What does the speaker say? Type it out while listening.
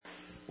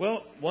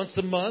Well, once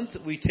a month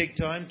we take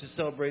time to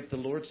celebrate the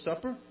Lord's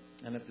Supper.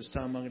 And at this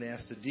time I'm going to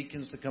ask the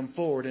deacons to come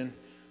forward. And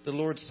the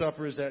Lord's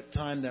Supper is that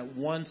time that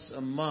once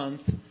a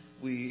month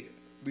we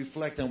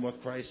reflect on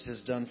what Christ has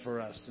done for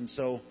us. And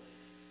so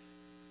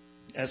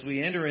as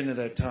we enter into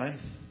that time,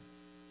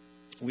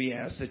 we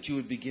ask that you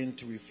would begin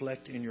to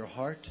reflect in your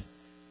heart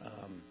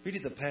really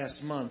the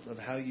past month of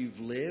how you've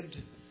lived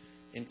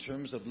in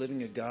terms of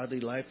living a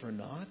godly life or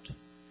not.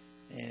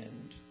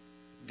 And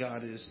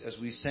God is, as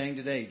we sang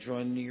today,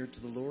 drawing near to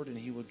the Lord, and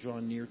He will draw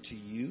near to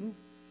you.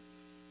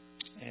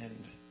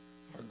 And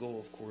our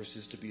goal, of course,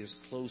 is to be as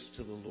close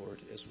to the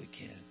Lord as we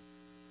can.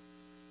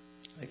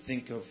 I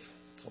think of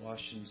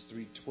Colossians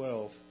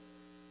 3:12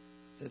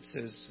 that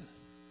says,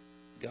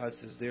 God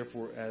says,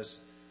 therefore, as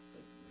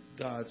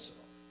God's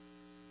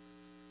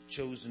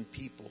chosen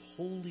people,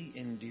 holy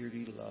and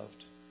dearly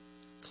loved,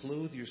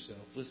 clothe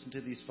yourself. Listen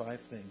to these 5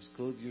 things.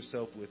 Clothe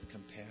yourself with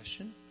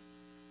compassion,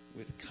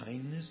 with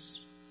kindness,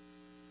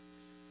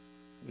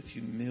 with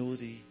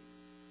humility,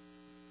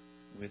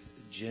 with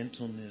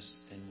gentleness,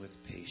 and with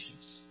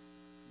patience.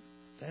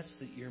 That's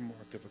the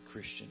earmark of a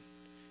Christian,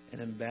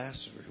 an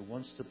ambassador who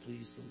wants to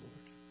please the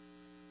Lord.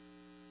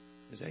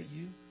 Is that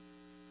you?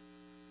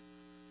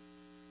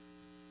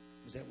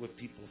 Is that what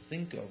people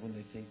think of when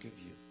they think of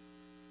you?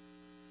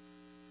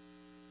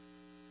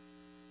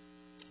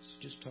 So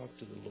just talk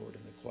to the Lord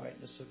in the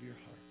quietness of your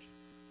heart.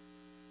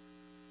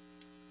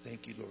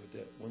 Thank you, Lord,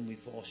 that when we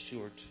fall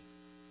short,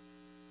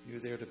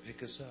 you're there to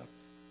pick us up.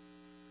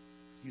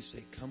 You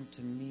say, come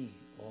to me,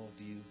 all of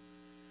you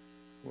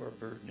who are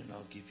burdened, and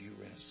I'll give you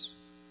rest.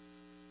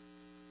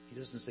 He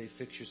doesn't say,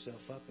 fix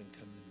yourself up and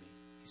come to me.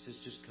 He says,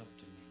 just come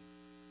to me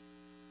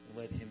and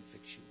let Him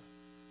fix you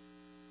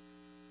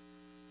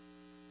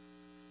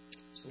up.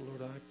 So,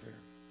 Lord, I pray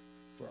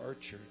for our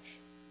church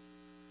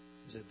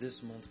is that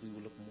this month we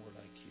will look more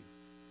like you.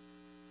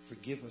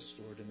 Forgive us,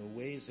 Lord, in the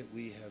ways that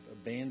we have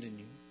abandoned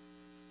you,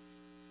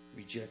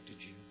 rejected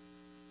you,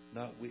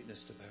 not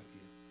witnessed about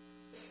you,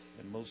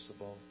 and most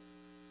of all,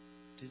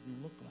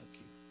 didn't look like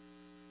you.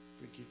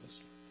 Forgive us,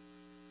 Lord.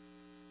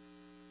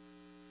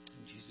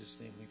 In Jesus'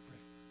 name we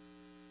pray.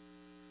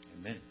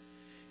 Amen.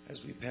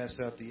 As we pass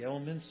out the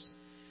elements,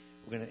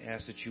 we're going to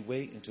ask that you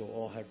wait until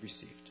all have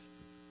received.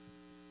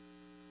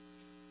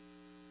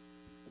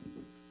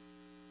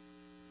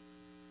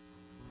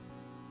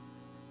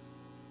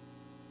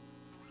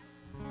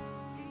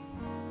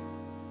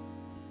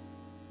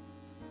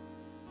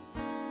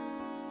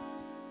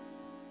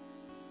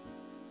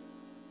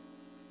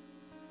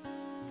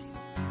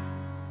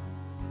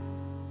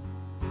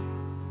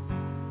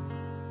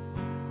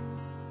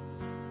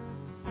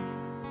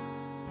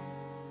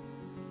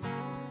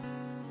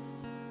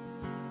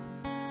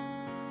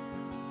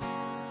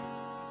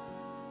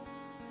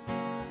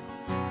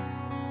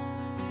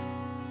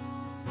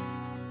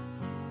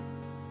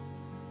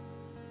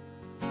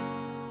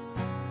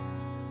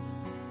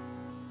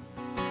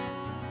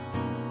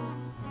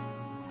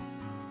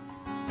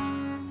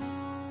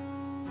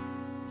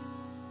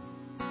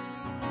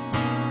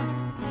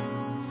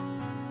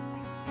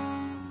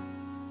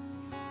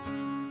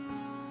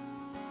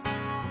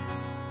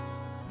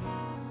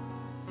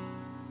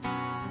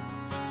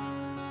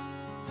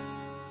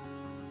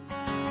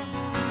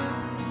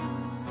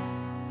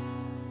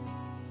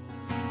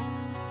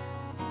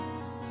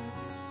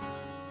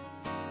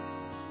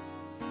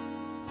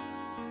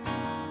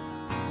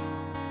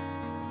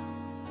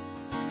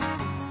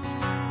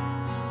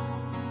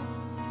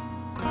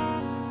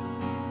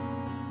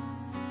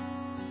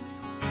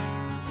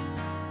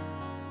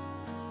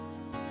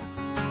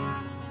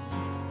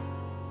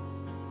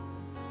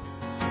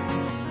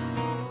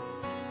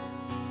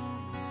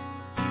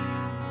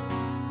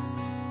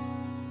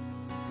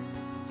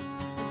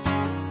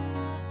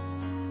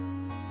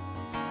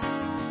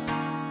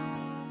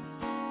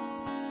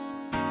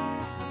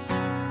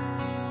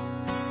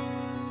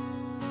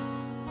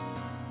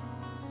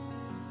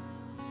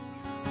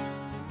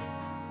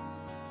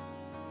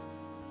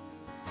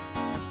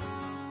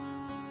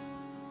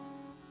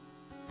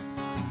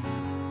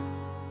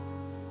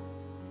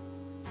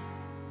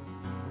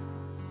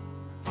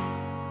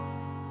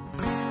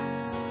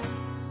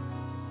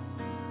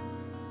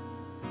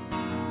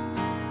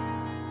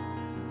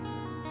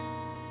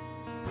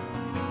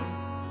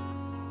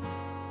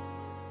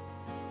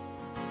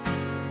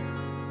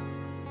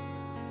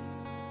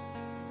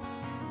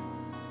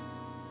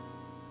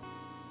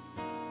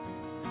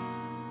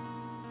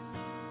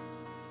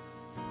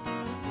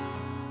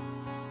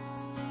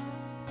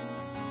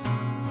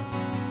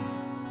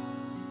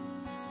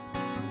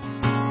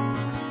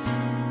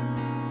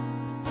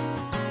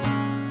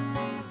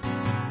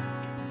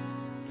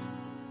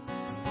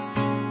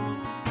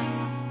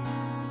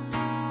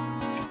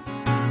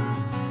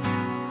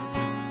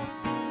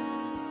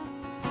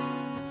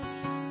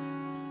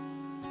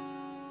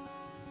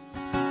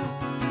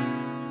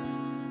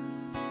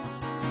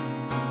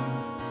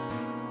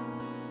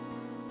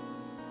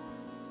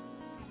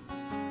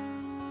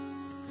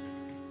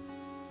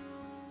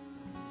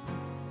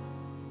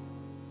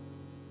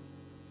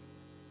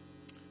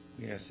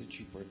 We ask that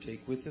you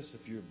partake with us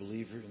if you're a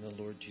believer in the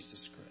Lord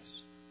Jesus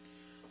Christ.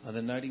 On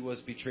the night he was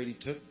betrayed, he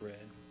took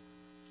bread,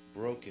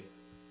 broke it,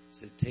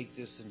 said, "Take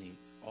this and eat,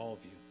 all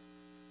of you.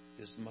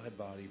 This is my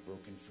body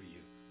broken for you."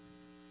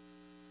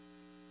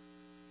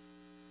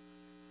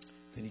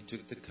 Then he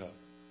took the cup.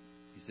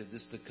 He said,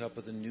 "This is the cup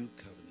of the new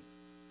covenant.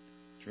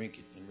 Drink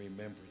it in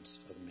remembrance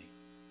of me."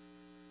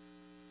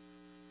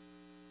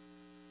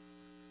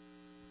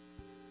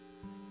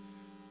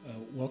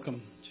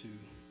 Welcome to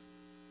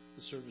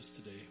the service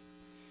today.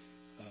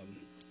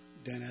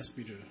 Dan asked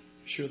me to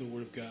share the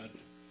Word of God,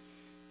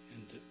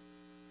 and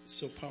it's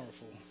so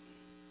powerful.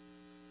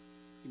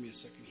 Give me a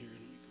second here. Let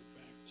me go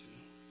back to,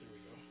 there we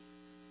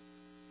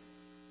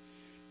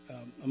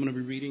go. I'm going to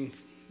be reading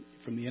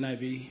from the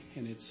NIV,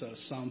 and it's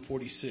Psalm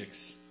 46.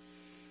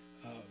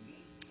 I'm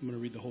going to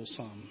read the whole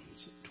Psalm.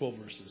 It's 12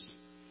 verses.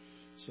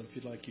 So if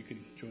you'd like, you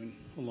can join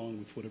along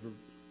with whatever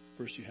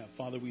verse you have.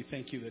 Father, we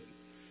thank you that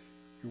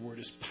your word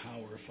is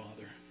power,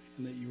 Father,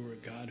 and that you are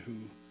a God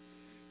who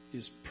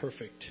is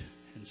perfect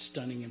and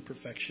stunning in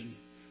perfection,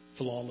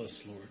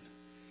 flawless, Lord.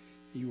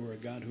 You are a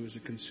God who is a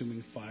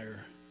consuming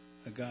fire,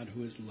 a God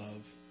who is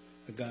love,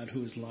 a God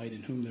who is light,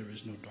 in whom there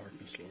is no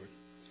darkness, Lord.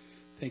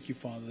 Thank you,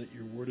 Father, that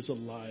your word is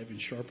alive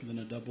and sharper than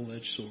a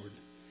double-edged sword,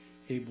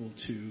 able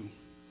to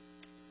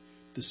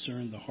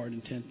discern the heart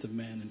intent of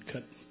man and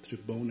cut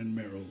through bone and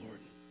marrow, Lord.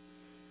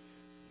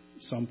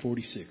 Psalm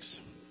 46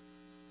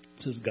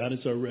 says, God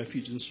is our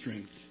refuge and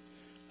strength,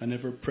 an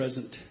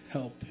ever-present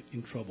help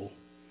in trouble.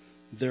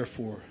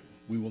 Therefore,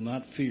 we will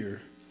not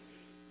fear,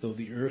 though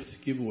the earth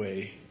give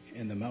way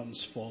and the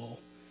mountains fall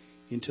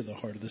into the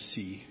heart of the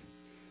sea,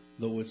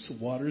 though its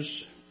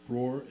waters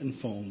roar and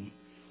foam,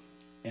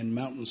 and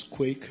mountains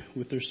quake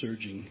with their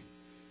surging.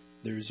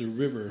 There is a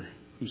river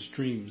whose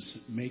streams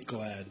make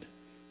glad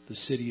the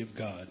city of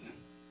God,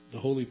 the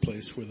holy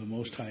place where the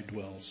Most High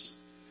dwells.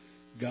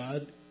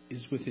 God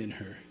is within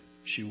her.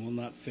 She will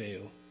not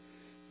fail.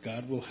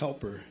 God will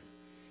help her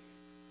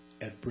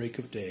at break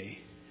of day.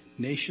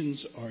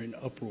 Nations are in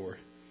uproar.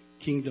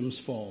 Kingdoms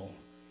fall.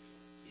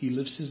 He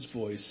lifts his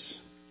voice.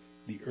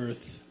 The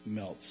earth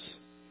melts.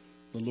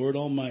 The Lord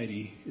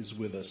Almighty is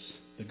with us.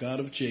 The God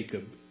of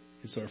Jacob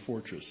is our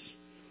fortress.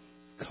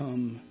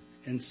 Come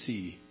and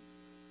see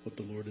what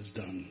the Lord has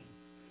done.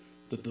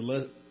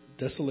 The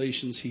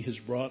desolations he has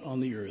brought on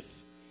the earth.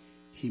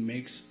 He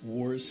makes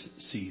wars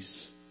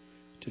cease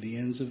to the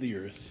ends of the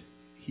earth.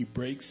 He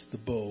breaks the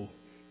bow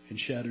and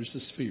shatters the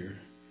spear.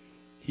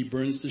 He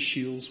burns the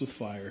shields with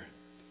fire.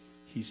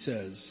 He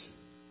says,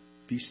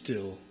 "Be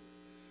still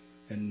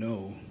and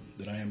know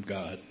that I am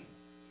God.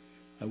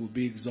 I will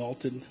be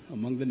exalted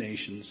among the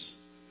nations.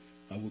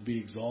 I will be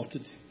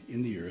exalted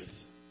in the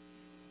earth.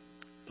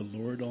 The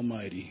Lord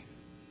Almighty,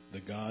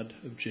 the God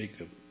of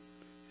Jacob,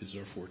 is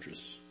our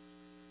fortress."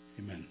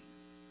 Amen.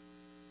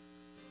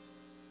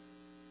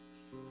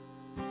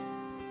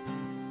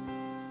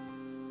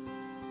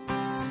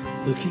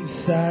 Look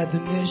inside the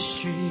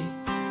mystery.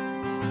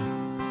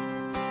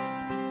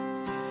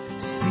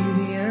 See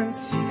the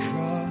empty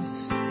cross.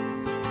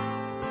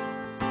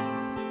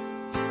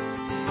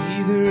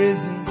 See the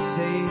risen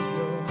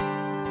Savior,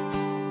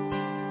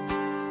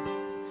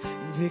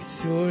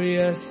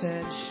 victorious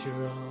and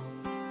strong.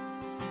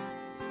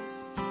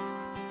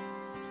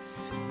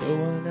 No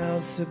one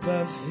else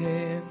above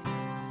him.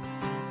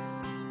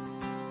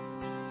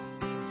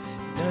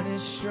 None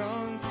is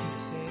strong to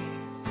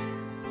save.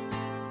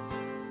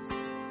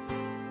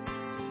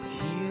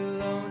 He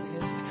alone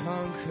has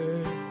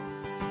conquered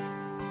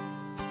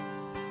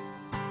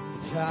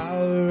the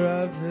power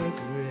of the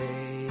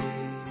grave.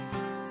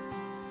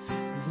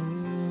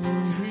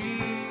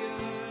 Glorious,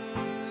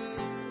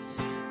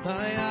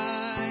 my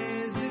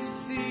eyes have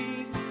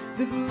seen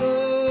the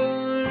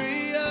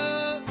glory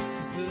of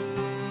the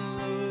Lord.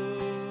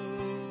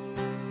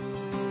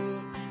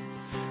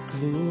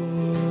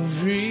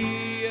 Glorious,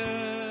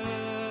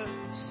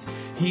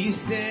 he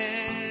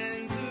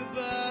stands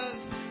above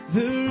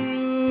the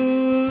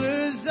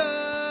rulers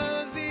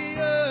of the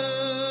earth.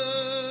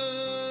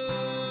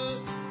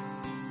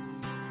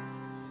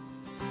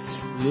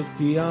 Look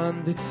beyond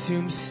the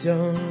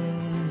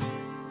tombstone.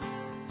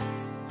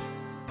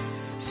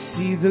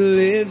 See the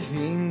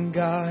living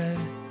God.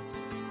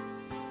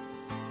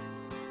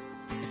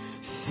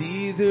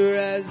 See the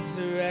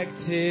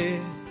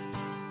resurrected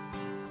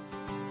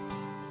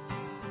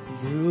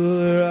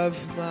ruler of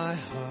my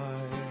heart.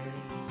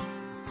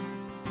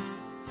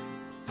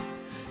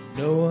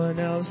 No one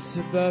else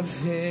above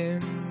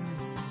him.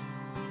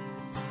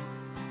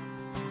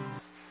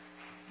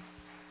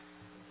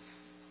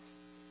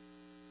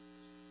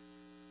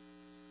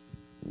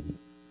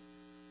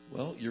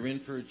 Well, you're in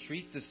for a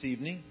treat this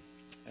evening,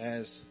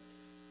 as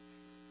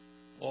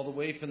all the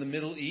way from the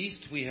Middle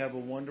East, we have a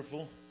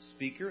wonderful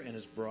speaker and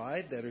his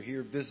bride that are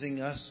here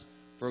visiting us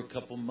for a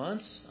couple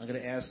months. I'm going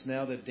to ask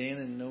now that Dan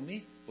and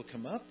Nomi will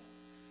come up.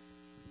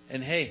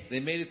 And hey, they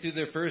made it through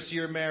their first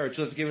year of marriage.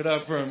 Let's give it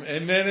up for them.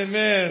 Amen,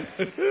 amen.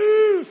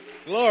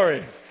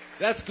 Glory.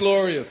 That's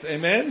glorious.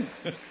 Amen.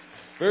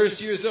 First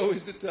year is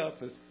always the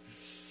toughest.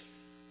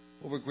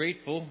 Well, we're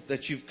grateful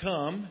that you've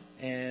come.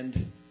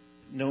 And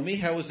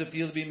Nomi, how does it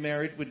feel to be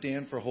married with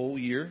Dan for a whole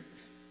year?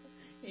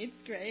 It's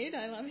great.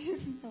 I love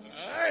him. All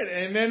right.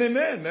 Amen,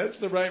 amen. That's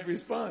the right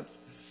response.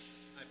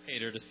 I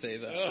paid her to say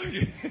that. Oh,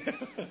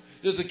 yeah.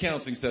 There's a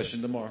counseling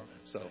session tomorrow.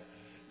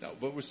 No,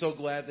 but we're so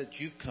glad that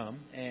you've come,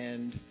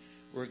 and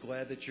we're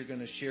glad that you're going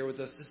to share with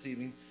us this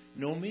evening.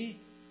 Nomi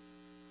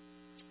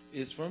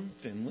is from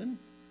Finland.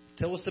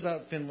 Tell us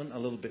about Finland a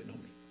little bit,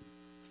 Nomi.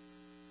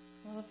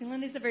 Well,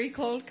 Finland is a very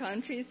cold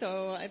country,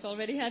 so I've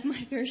already had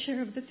my fair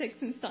share of the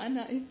Texan sun.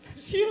 I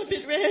feel a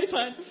bit red,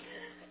 but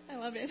I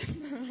love it.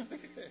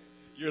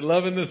 You're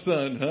loving the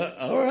sun, huh?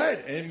 All right.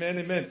 Amen,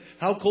 amen.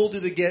 How cold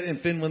did it get in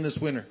Finland this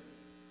winter?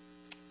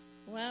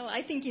 Well,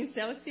 I think in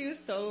Celsius,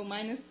 so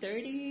minus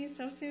 30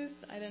 Celsius.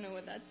 I don't know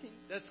what that seems.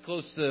 That's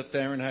close to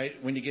Fahrenheit.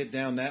 When you get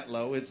down that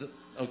low, it's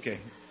okay.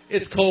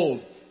 It's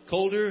cold.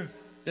 Colder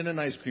than an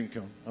ice cream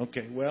cone.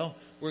 Okay, well,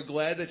 we're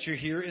glad that you're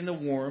here in the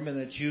warm and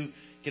that you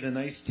get a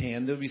nice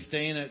tan. They'll be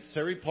staying at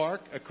Surrey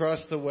Park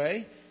across the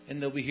way,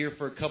 and they'll be here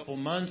for a couple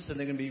months, and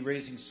they're going to be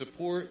raising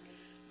support.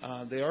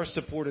 They are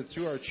supported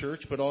through our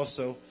church, but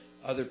also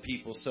other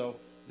people. So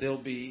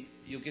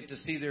you'll get to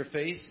see their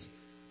face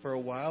for a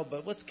while,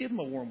 but let's give them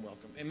a warm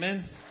welcome.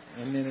 Amen?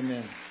 Amen,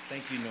 amen.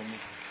 Thank you, Nomi.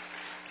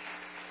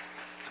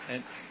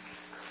 And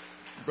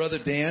Brother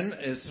Dan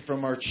is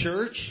from our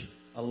church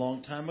a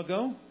long time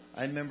ago.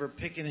 I remember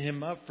picking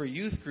him up for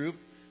youth group.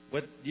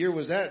 What year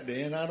was that,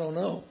 Dan? I don't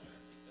know.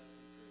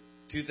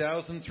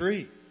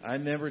 2003. I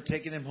remember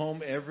taking him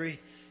home every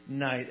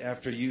night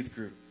after youth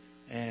group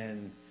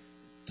and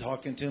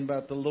talking to him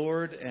about the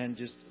Lord and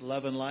just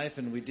loving life.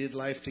 And we did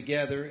life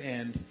together.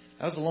 And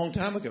that was a long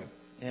time ago.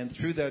 And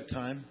through that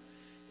time,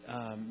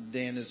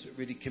 Dan has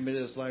really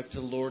committed his life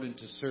to the Lord and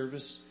to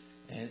service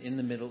and in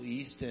the Middle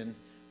East. And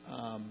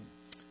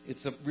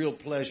it's a real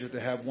pleasure to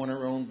have one of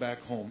our own back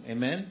home.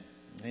 Amen?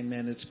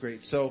 Amen. It's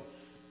great. So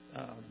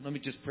let me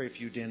just pray for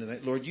you, Dan,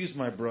 tonight. Lord, use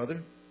my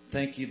brother.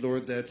 Thank you,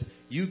 Lord, that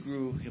you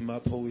grew him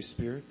up, Holy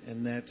Spirit,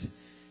 and that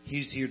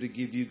he's here to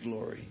give you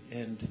glory.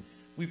 And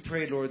we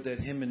pray, Lord, that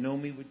him and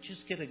Nomi would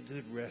just get a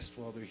good rest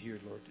while they're here,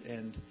 Lord.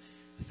 And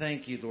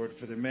thank you, Lord,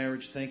 for their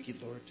marriage. Thank you,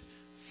 Lord,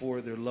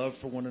 for their love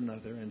for one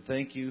another. And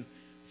thank you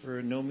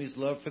for Nomi's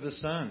love for the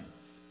son.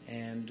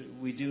 And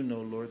we do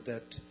know, Lord,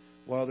 that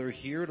while they're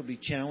here, it'll be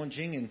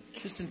challenging. And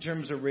just in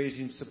terms of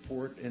raising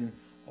support and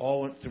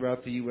all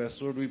throughout the U.S.,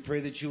 Lord, we pray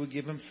that you would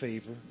give them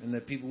favor and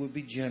that people would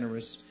be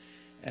generous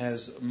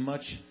as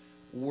much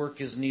work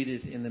is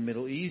needed in the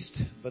Middle East,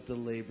 but the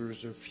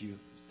laborers are few.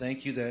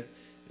 Thank you that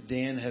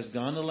Dan has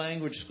gone to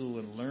language school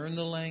and learned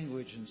the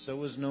language, and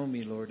so has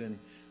Nomi, Lord. And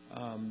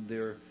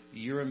they're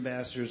your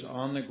ambassadors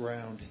on the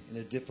ground in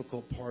a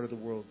difficult part of the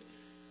world.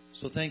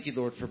 So thank you,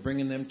 Lord, for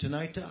bringing them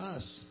tonight to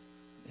us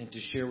and to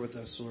share with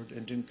us, Lord,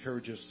 and to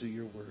encourage us through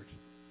your word.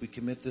 We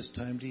commit this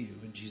time to you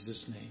in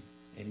Jesus' name.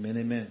 Amen,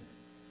 amen.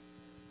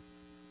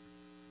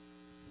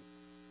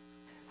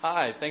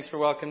 Hi, thanks for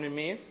welcoming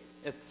me.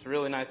 It's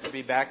really nice to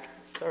be back.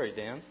 Sorry,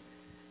 Dan.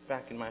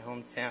 Back in my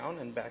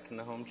hometown and back in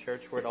the home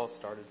church where it all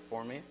started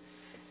for me.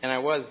 And I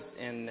was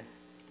in...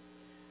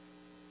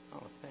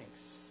 Oh, thanks.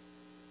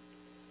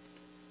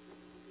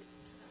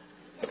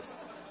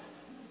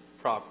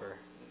 Proper.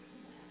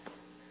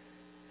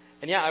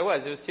 And yeah, I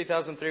was. It was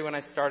 2003 when I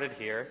started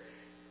here.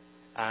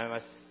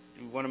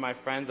 One of my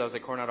friends, I was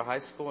at Coronado High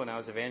School, and I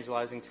was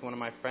evangelizing to one of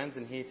my friends,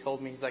 and he told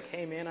me, he's like,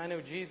 hey, man, I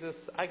know Jesus.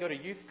 I go to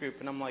youth group.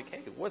 And I'm like,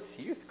 hey, what's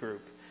youth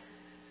group?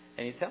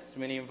 And he tells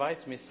me, and he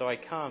invites me, so I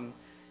come,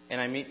 and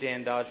I meet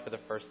Dan Dodge for the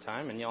first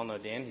time, and y'all know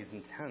Dan, he's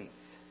intense.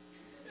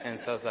 And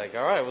so I was like,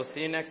 all right, we'll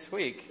see you next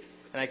week.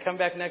 And I come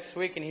back next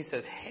week, and he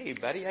says, hey,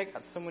 buddy, I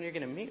got someone you're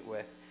going to meet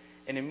with.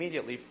 And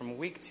immediately, from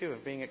week 2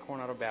 of being at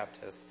Coronado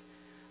Baptist,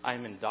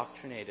 I'm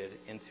indoctrinated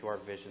into our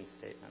vision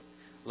statement.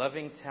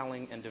 Loving,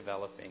 telling, and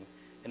developing.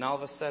 And all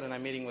of a sudden,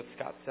 I'm meeting with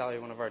Scott Sally,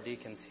 one of our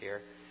deacons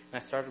here,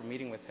 and I started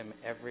meeting with him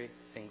every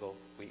single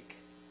week.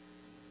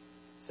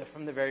 So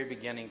from the very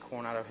beginning,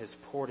 Coronado has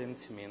poured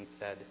into me and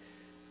said,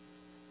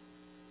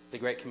 the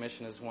Great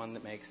Commission is one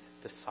that makes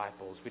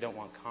disciples. We don't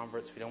want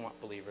converts. We don't want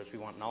believers. We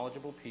want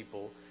knowledgeable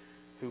people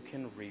who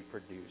can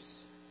reproduce.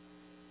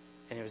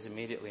 And it was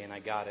immediately, and I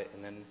got it.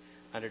 And then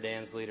under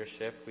Dan's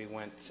leadership, we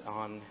went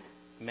on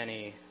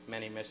many,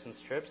 many missions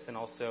trips. And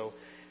also,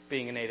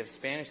 being a native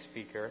Spanish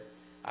speaker,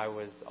 I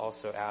was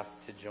also asked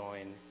to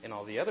join in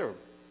all the other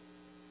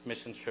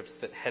mission trips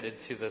that headed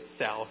to the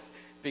south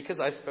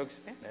because I spoke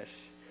Spanish.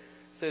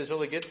 So it was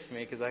really good to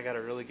me because I got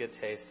a really good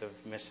taste of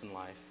mission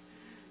life.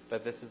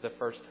 But this is the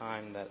first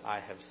time that I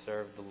have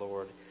served the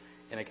Lord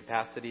in a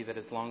capacity that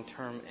is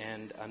long-term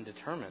and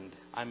undetermined.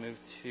 I moved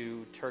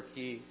to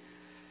Turkey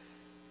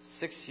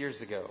 6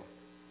 years ago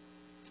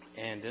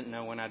and didn't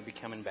know when I'd be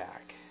coming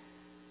back.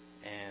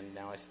 And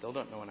now I still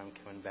don't know when I'm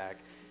coming back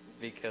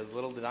because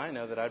little did I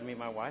know that I'd meet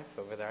my wife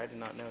over there. I did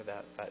not know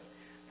that, but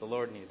the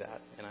Lord knew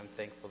that, and I'm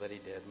thankful that He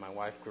did. My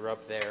wife grew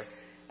up there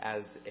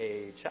as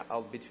a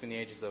child between the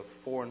ages of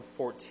 4 and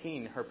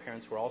 14. Her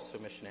parents were also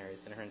missionaries,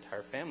 and her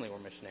entire family were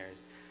missionaries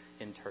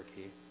in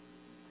Turkey.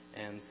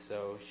 And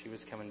so she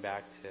was coming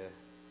back to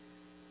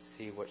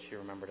see what she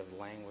remembered of the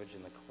language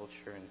and the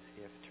culture and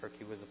see if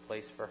Turkey was a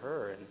place for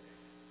her. And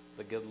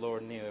the good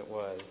Lord knew it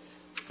was.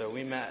 So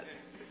we met.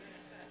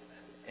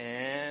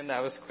 And I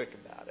was quick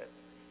about it.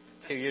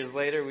 2 years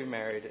later, we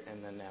married,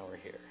 and then now we're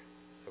here.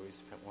 So we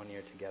spent 1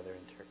 year together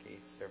in Turkey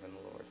serving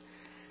the Lord.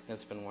 And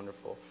it's been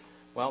wonderful.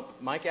 Well,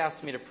 Mike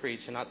asked me to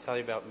preach and not tell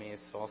you about me,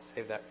 so I'll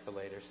save that for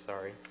later.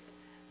 Sorry.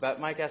 But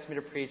Mike asked me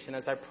to preach, and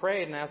as I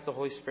prayed and asked the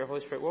Holy Spirit,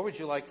 what would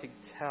you like to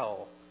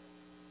tell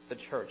the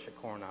church at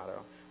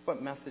Coronado?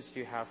 What message do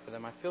you have for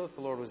them? I feel that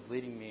the Lord was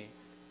leading me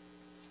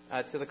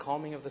to the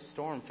calming of the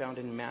storm found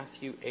in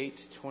Matthew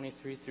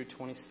 8:23 through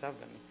 27.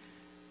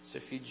 So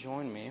if you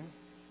join me,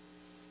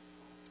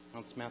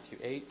 that's Matthew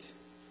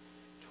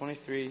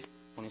 8:23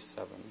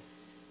 27.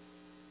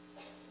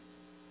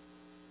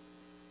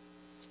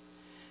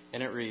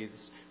 And it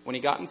reads, "When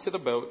he got into the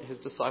boat, his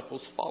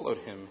disciples followed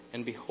him,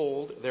 and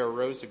behold, there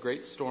arose a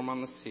great storm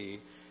on the sea,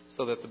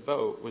 so that the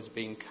boat was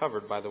being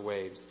covered by the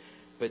waves.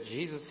 But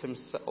Jesus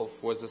himself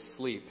was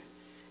asleep.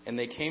 And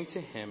they came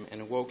to him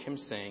and woke him,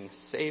 saying,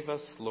 'Save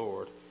us,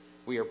 Lord,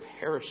 we are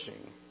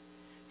perishing.'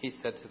 He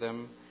said to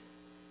them,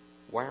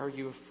 'Why are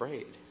you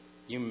afraid,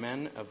 you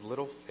men of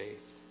little faith?'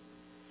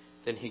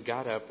 Then he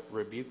got up,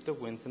 rebuked the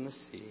winds and the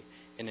sea,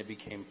 and it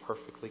became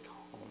perfectly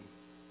calm.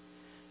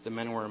 The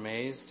men were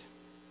amazed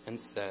and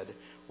said,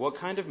 'What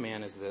kind of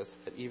man is this,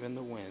 that even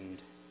the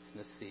wind and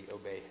the sea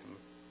obey him?'"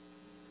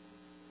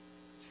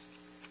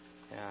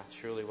 Yeah,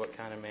 truly, what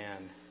kind of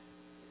man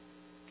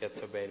gets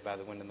obeyed by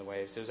the wind and the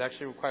waves? It was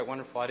actually quite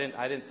wonderful. I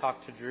didn't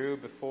talk to Drew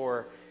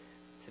before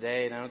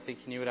today, and I don't think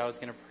he knew what I was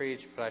going to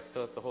preach, but I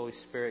feel that the Holy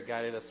Spirit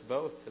guided us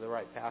both to the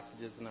right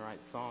passages and the right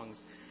songs.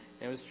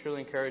 And it was truly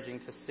encouraging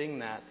to sing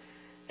that.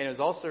 And it was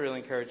also really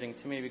encouraging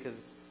to me because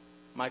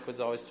Mike Woods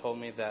always told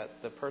me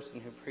that the person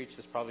who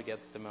preaches probably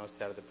gets the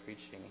most out of the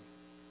preaching.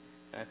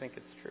 And I think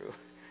it's true.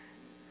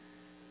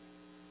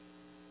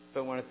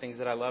 But one of the things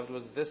that I loved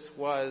was this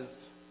was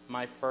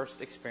my first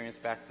experience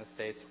back in the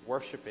States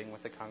worshiping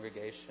with a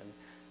congregation.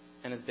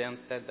 And as Dan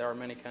said, there are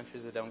many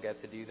countries that don't get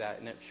to do that.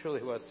 And it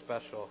truly was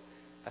special.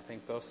 I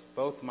think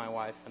both my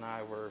wife and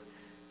I were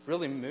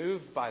really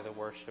moved by the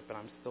worship, and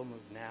I'm still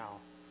moved now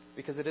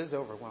because it is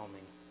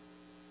overwhelming.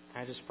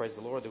 I just praise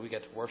the Lord that we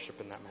get to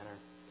worship in that manner.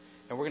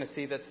 And we're going to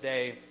see that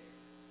today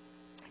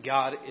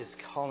God is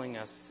calling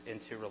us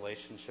into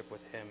relationship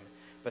with Him.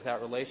 But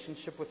that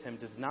relationship with Him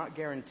does not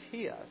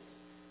guarantee us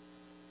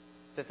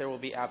that there will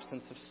be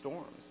absence of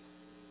storms.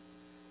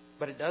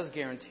 But it does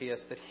guarantee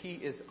us that He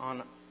is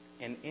on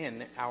and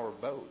in our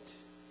boat.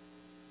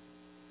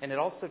 And it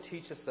also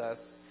teaches us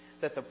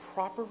that the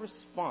proper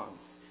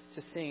response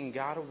to seeing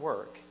God at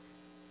work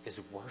is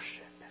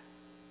worship.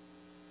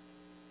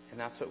 And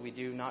that's what we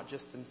do, not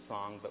just in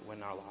song, but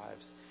in our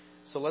lives.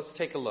 So let's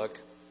take a look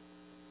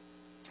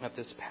at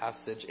this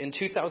passage. In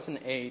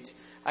 2008,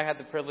 I had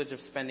the privilege of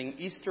spending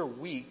Easter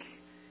week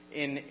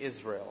in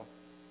Israel.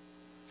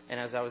 And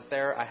as I was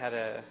there, I had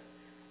a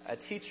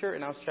teacher,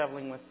 and I was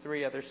traveling with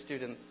 3 other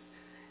students.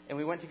 And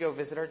we went to go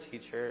visit our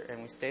teacher,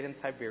 and we stayed in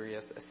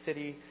Tiberias, a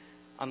city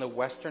on the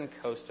western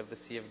coast of the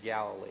Sea of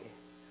Galilee.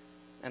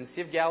 And the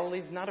Sea of Galilee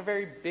is not a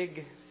very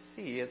big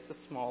sea. It's a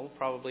small,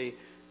 probably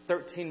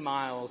 13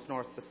 miles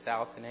north to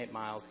south and 8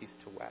 miles east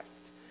to west.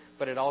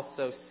 But it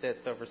also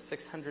sits over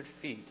 600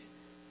 feet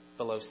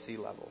below sea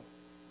level,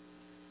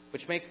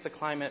 which makes the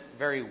climate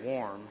very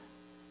warm.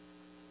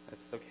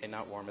 It's okay,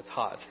 not warm, it's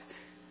hot.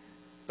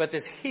 But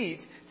this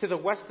heat, to the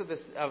west of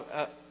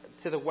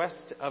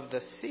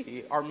the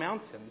sea are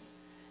mountains.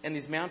 And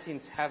these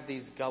mountains have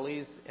these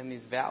gullies and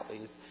these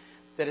valleys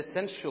that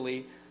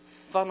essentially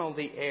funnel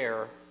the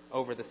air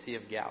over the Sea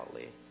of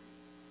Galilee.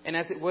 And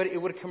as it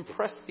would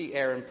compress the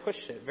air and push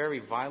it very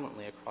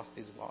violently across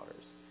these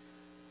waters.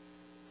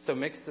 So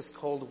mix this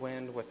cold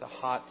wind with the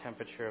hot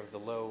temperature of the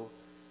low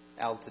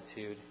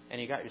altitude, and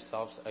you got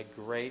yourselves a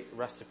great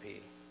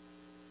recipe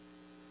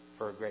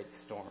for a great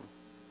storm.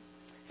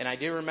 And I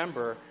do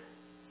remember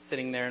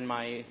sitting there in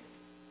my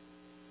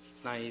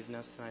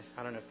naiveness, and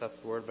I don't know if that's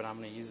the word, but I'm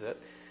going to use it.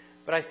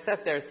 But I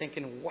sat there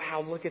thinking,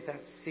 wow, look at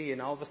that sea.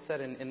 And all of a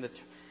sudden,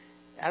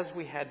 as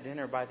we had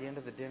dinner, by the end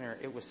of the dinner,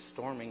 it was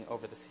storming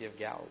over the Sea of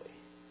Galilee.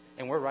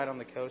 And we're right on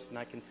the coast, and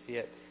I can see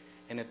it.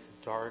 And it's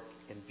dark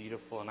and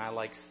beautiful, and I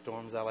like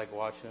storms. I like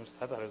watching them. So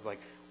I thought it was like,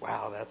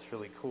 wow, that's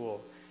really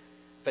cool.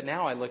 But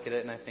now I look at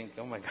it, and I think,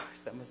 oh, my gosh,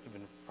 that must have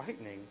been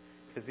frightening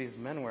because these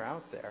men were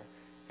out there.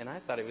 And I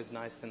thought it was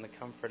nice in the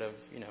comfort of,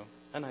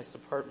 a nice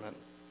apartment.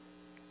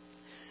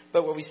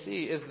 But what we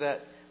see is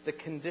that the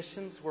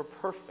conditions were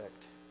perfect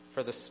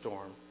for the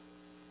storm.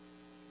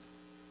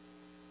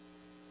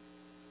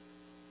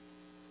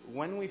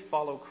 When we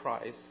follow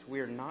Christ,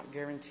 we are not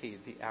guaranteed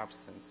the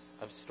absence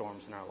of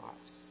storms in our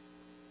lives.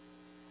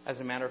 As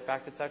a matter of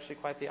fact, it's actually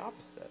quite the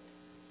opposite.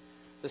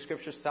 The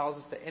Scripture tells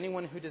us that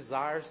anyone who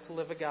desires to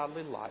live a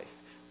godly life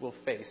will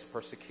face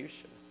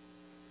persecution.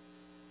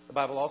 The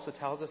Bible also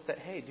tells us that,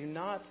 hey, do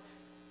not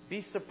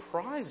be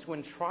surprised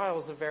when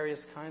trials of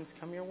various kinds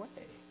come your way.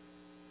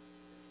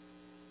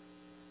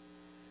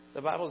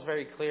 The Bible is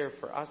very clear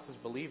for us as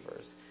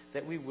believers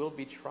that we will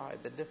be tried.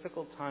 The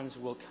difficult times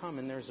will come,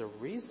 and there's a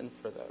reason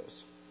for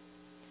those.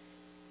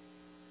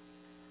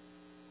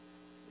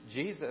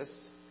 Jesus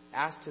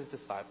asked his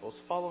disciples,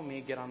 "Follow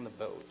me, get on the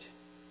boat."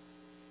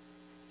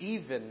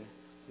 Even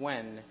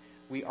when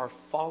we are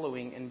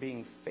following and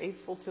being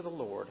faithful to the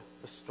Lord,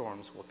 the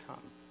storms will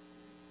come.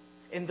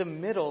 In the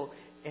middle,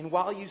 and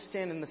while you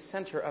stand in the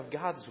center of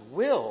God's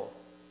will,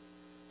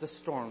 the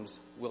storms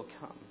will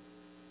come.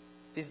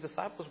 These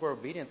disciples were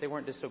obedient. They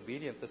weren't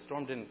disobedient. The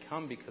storm didn't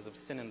come because of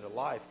sin in their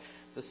life.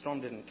 The storm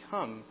didn't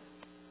come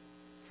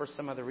for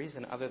some other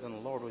reason other than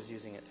the Lord was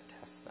using it to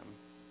test them.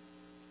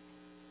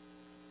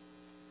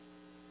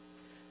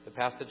 The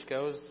passage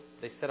goes,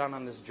 they set out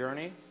on this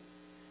journey.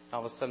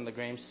 All of a sudden,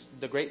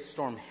 the great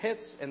storm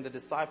hits, and the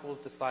disciples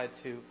decide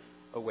to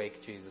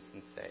awake Jesus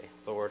and say,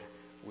 "Lord,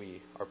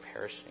 we are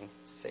perishing.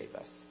 Save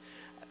us."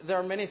 There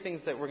are many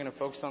things that we're going to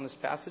focus on this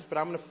passage, but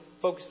I'm going to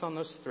focus on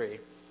those three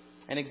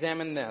and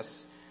examine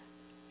this.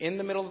 In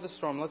the middle of the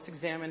storm, let's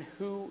examine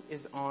who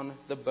is on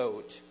the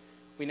boat.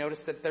 We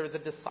notice that they're the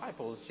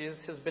disciples.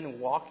 Jesus has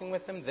been walking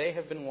with them. They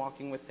have been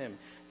walking with him.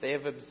 They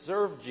have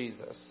observed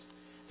Jesus.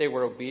 They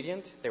were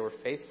obedient. They were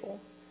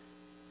faithful.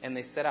 And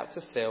they set out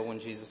to sail when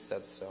Jesus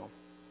said so.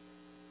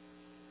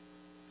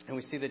 And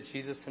we see that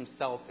Jesus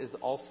himself is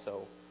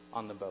also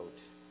on the boat.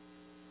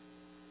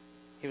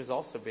 He was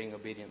also being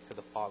obedient to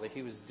the Father.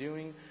 He was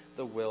doing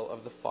the will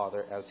of the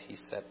Father as he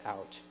set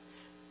out.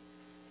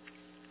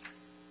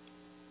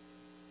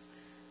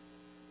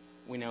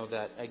 We know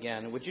that,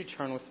 again, would you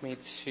turn with me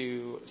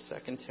to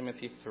 2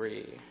 Timothy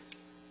 3?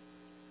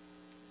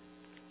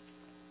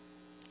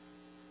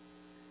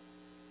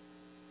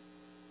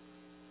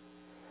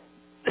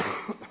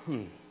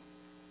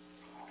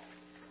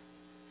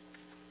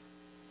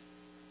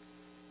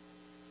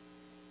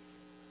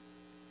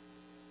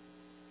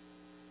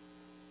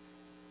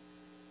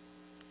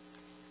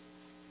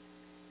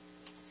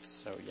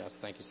 So, yes,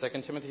 thank you.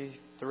 2 Timothy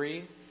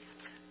 3,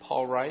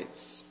 Paul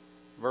writes,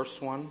 verse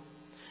 1,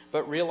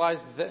 "But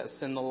realize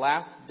this, in the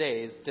last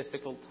days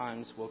difficult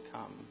times will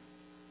come."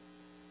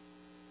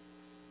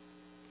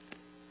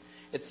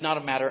 It's not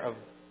a matter of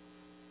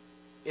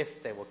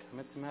if they will come.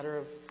 It's a matter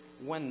of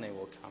when they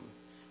will come.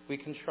 We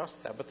can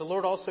trust that. But the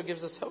Lord also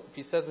gives us hope.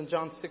 He says in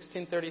John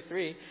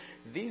 16:33,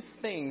 "These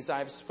things I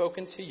have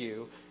spoken to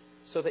you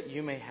so that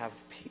you may have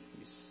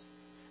peace.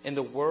 In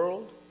the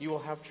world you will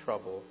have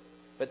trouble,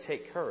 but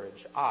take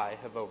courage. I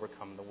have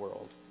overcome the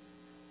world."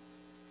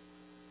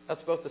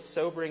 That's both a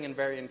sobering and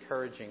very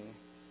encouraging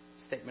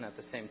statement at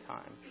the same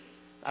time.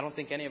 I don't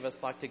think any of us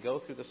like to go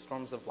through the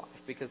storms of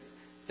life because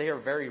they are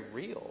very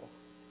real.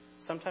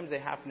 Sometimes they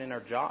happen in our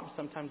jobs.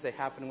 Sometimes they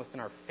happen within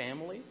our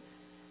family.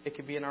 It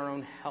could be in our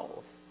own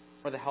health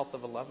or the health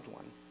of a loved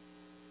one.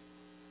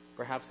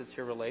 Perhaps it's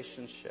your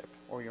relationship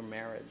or your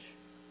marriage.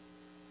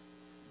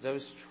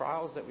 Those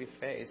trials that we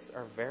face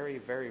are very,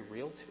 very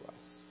real to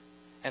us.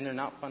 And they're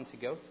not fun to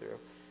go through.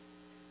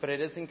 But it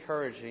is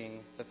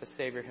encouraging that the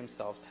Savior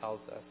himself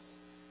tells us,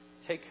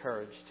 "Take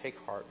courage, take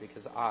heart,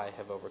 because I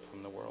have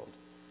overcome the world."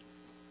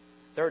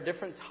 There are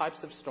different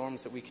types of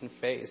storms that we can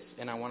face,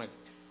 and I want to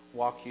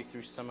walk you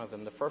through some of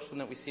them. The first one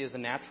that we see is a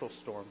natural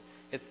storm.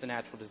 It's the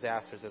natural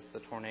disasters. It's the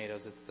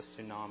tornadoes. It's the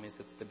tsunamis.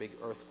 It's the big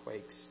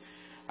earthquakes.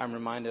 I'm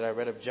reminded, I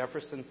read of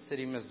Jefferson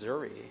City,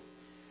 Missouri,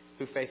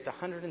 who faced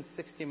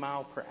 160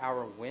 mile per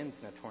hour winds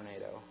in a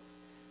tornado.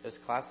 It was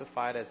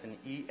classified as an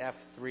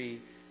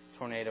EF3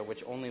 tornado,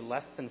 which only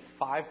less than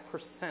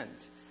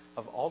 5%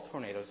 of all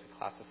tornadoes are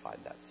classified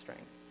that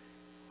strength.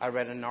 I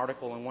read an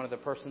article, and one of the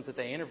persons that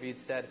they interviewed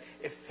said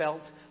it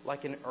felt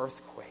like an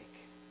earthquake.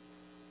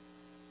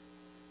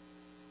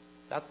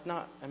 That's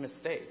not a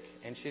mistake,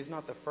 and she's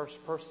not the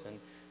first person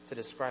to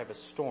describe a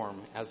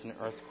storm as an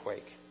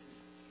earthquake.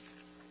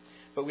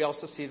 But we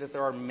also see that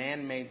there are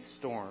man-made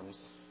storms.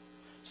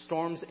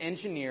 Storms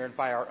engineered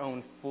by our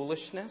own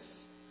foolishness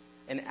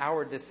and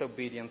our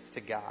disobedience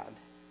to God.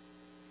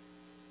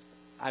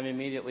 I'm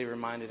immediately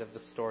reminded of the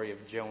story of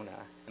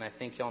Jonah, and I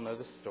think y'all know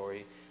the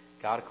story.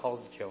 God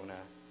calls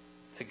Jonah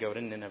to go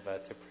to Nineveh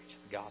to preach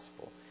the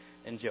gospel.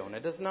 And Jonah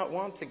does not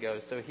want to go,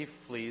 so he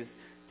flees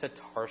to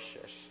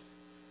Tarshish.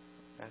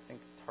 I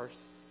think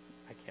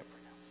I can't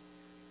pronounce.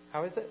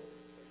 How is it?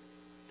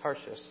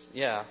 Tarshish,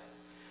 yeah.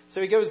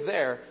 So he goes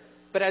there,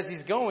 but as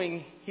he's going,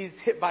 he's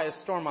hit by a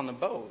storm on the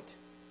boat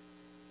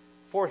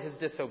for his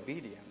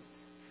disobedience.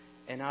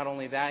 And not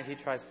only that, he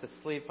tries to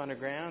sleep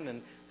underground,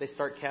 and they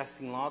start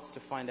casting lots to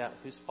find out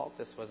whose fault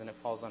this was, and it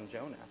falls on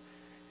Jonah.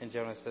 And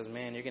Jonah says,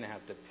 "Man, you're going to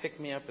have to pick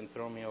me up and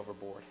throw me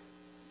overboard,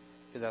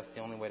 because that's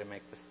the only way to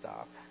make this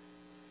stop."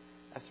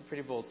 That's a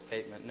pretty bold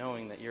statement,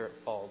 knowing that you're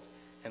at fault,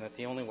 and that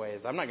the only way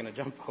is, I'm not going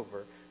to jump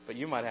over, but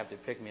you might have to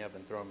pick me up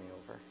and throw me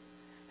over.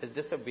 His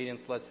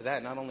disobedience led to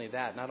that. Not only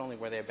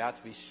were they about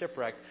to be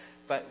shipwrecked,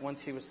 but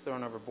once he was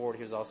thrown overboard,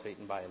 he was also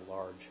eaten by a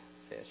large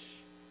fish.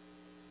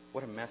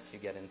 What a mess you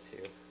get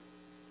into.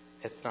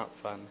 It's not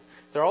fun.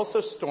 There are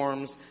also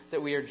storms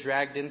that we are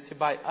dragged into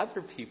by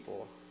other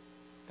people.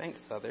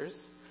 Thanks, others.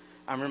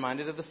 I'm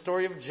reminded of the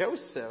story of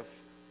Joseph.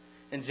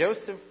 And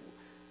Joseph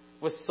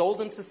was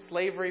sold into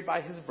slavery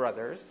by his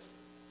brothers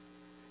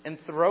and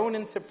thrown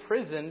into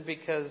prison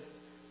because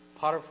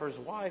Potiphar's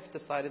wife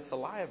decided to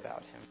lie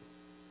about him.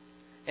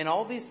 And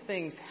all these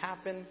things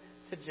happened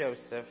to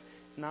Joseph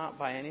not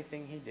by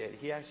anything he did.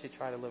 He actually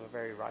tried to live a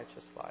very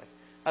righteous life,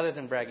 other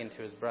than bragging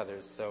to his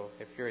brothers. So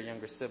if you're a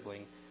younger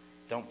sibling,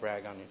 don't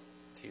brag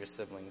to your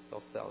siblings.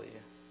 They'll sell you.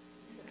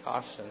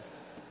 Caution.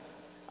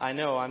 I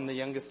know, I'm the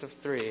youngest of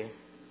 3.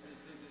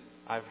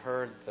 I've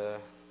heard the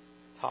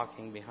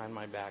talking behind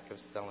my back of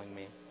selling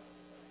me,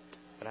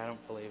 but I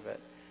don't believe it.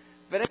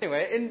 But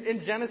anyway,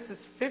 in Genesis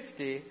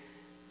 50,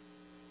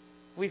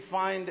 we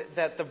find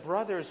that the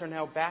brothers are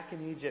now back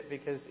in Egypt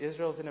because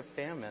Israel's in a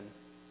famine.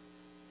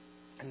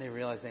 And they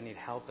realize they need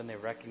help, and they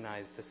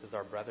recognize this is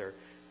our brother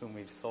whom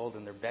we've sold,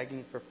 and they're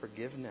begging for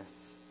forgiveness.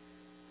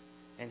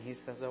 And he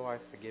says, "Oh, I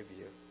forgive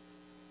you."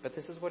 But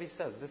this is what he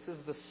says. This is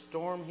the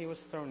storm he was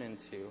thrown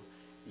into.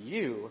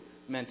 You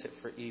meant it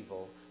for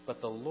evil,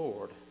 but the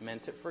Lord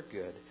meant it for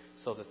good,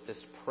 so that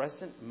this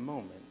present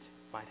moment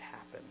might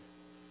happen.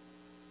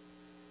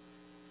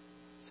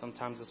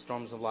 Sometimes the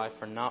storms of life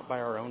are not by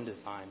our own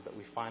design, but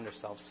we find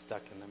ourselves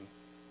stuck in them.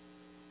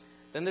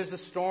 Then there's the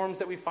storms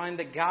that we find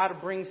that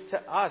God brings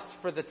to us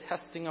for the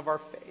testing of our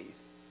faith.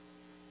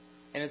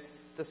 And it's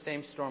the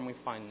same storm we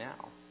find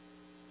now.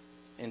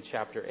 In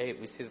chapter 8,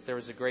 we see that there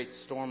was a great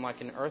storm like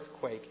an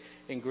earthquake.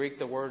 In Greek,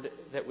 the word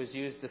that was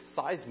used is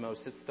seismos.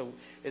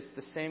 It's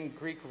the same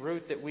Greek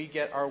root that we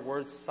get our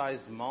word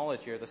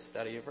seismology, or the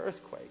study of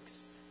earthquakes.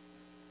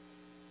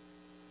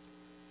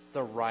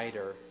 The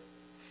writer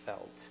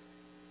felt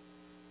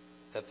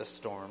that the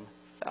storm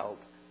felt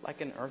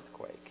like an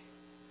earthquake.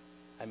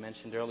 I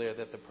mentioned earlier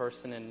that the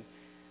person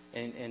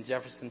in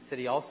Jefferson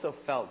City also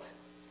felt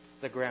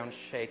the ground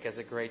shake as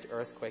a great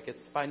earthquake.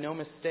 It's by no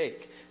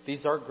mistake.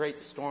 These are great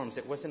storms.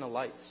 It wasn't a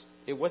light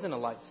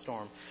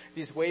storm.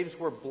 These waves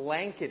were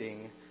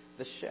blanketing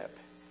the ship.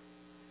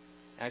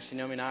 Actually,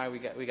 Naomi and I,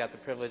 we got the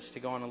privilege to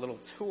go on a little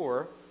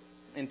tour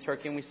in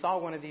Turkey, and we saw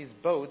one of these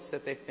boats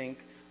that they think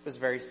was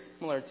very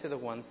similar to the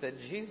ones that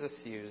Jesus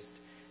used,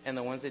 and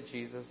the ones that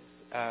Jesus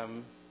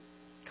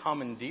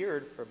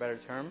commandeered, for a better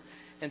term,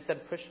 and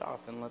said, "Push off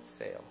and let's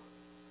sail."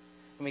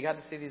 And we got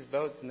to see these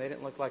boats, and they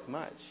didn't look like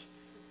much.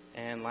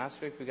 And last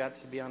week we got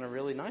to be on a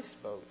really nice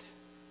boat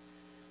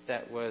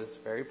that was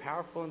very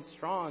powerful and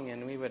strong,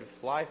 and we would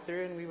fly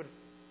through and we would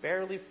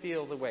barely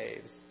feel the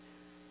waves.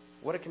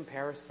 What a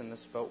comparison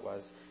this boat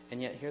was.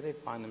 And yet here they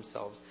find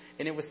themselves.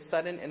 And it was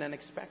sudden and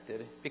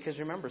unexpected, because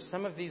remember,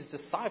 some of these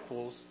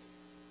disciples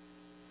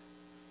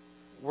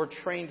were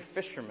trained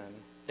fishermen.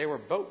 They were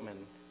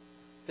boatmen.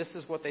 This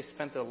is what they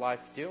spent their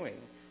life doing.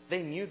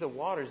 They knew the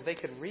waters. They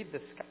could read the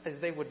skies.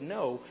 They would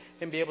know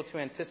and be able to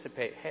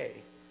anticipate,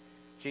 hey,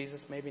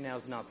 Jesus, maybe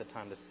now's not the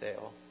time to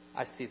sail.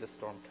 I see the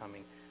storm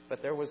coming.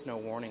 But there was no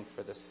warning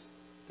for this.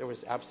 There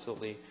was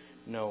absolutely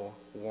no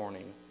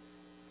warning.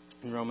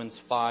 In Romans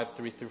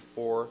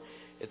 5:3-4,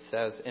 it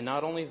says, "And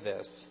not only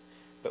this,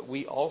 but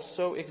we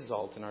also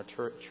exult in our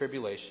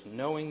tribulation,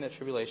 knowing that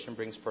tribulation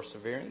brings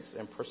perseverance,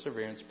 and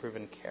perseverance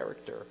proven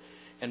character,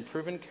 and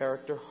proven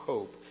character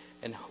hope.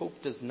 And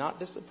hope does not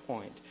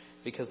disappoint,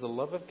 because the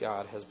love of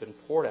God has been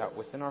poured out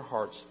within our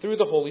hearts through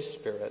the Holy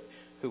Spirit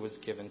who was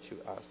given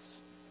to us."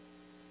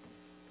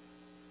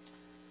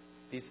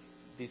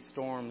 These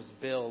storms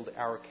build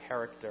our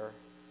character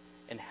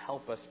and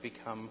help us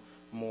become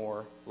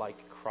more like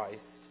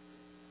Christ.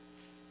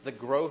 The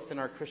growth in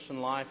our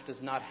Christian life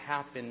does not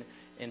happen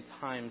in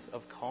times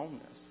of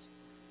calmness.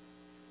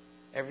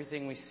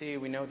 Everything we see,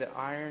 we know that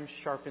iron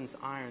sharpens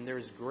iron. There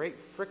is great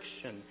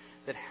friction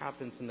that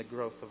happens in the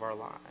growth of our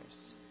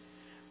lives.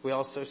 We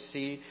also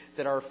see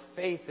that our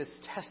faith is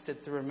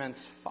tested through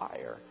immense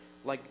fire,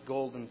 like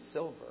gold and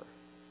silver.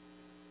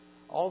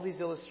 All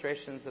these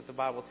illustrations that the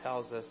Bible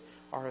tells us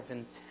are of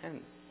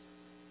intense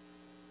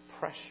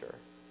pressure,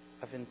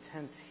 of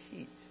intense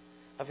heat,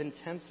 of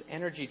intense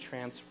energy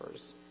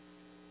transfers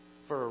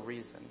for a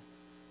reason.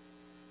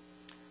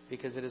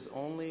 Because it is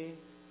only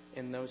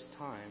in those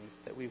times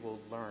that we will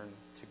learn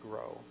to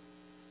grow.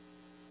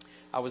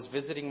 I was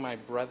visiting my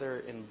brother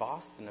in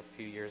Boston a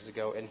few years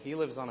ago, and he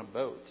lives on a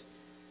boat.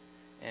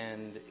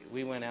 And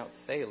we went out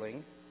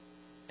sailing,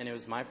 and it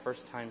was my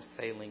first time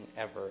sailing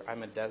ever.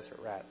 I'm a desert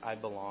rat. I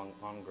belong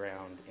on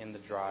ground in the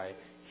dry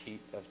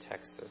heat of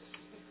Texas.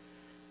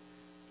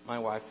 My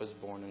wife was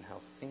born in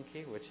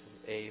Helsinki, which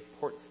is a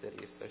port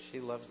city, so she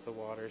loves the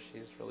water.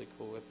 She's really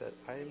cool with it.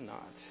 I am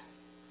not.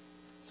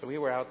 So we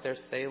were out there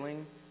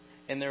sailing,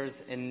 and there was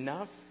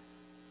enough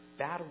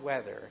bad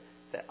weather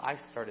that I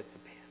started to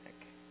panic.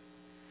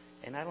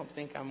 And I don't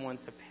think I'm one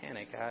to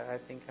panic. I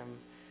think I'm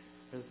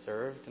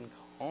reserved and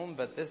calm,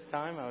 but this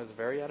time I was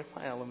very out of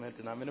my element,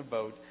 and I'm in a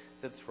boat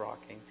that's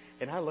rocking.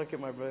 And I look at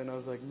my brother, and I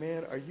was like,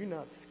 "Man, are you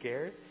not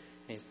scared?"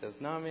 And he says,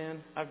 "No,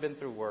 man, I've been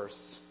through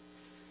worse."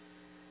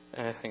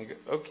 And I think,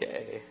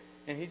 okay.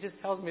 And he just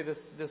tells me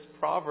this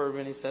proverb,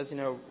 and he says,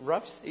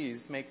 rough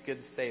seas make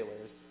good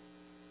sailors.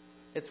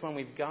 It's when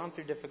we've gone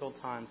through difficult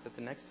times that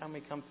the next time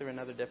we come through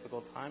another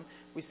difficult time,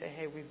 we say,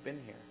 "Hey, we've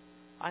been here.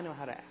 I know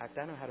how to act.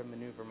 I know how to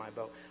maneuver my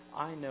boat.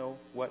 I know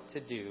what to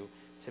do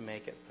to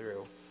make it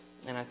through.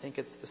 And I think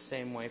it's the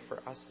same way for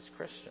us as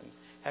Christians.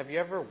 Have you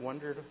ever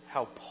wondered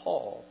how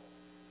Paul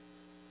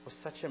was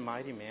such a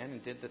mighty man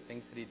and did the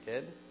things that he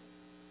did?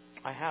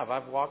 I have.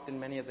 I've walked in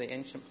many of the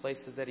ancient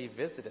places that he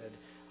visited.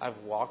 I've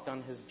walked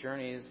on his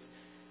journeys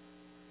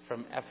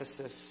from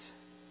Ephesus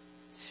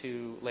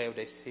to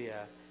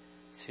Laodicea,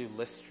 to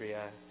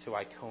Lystria, to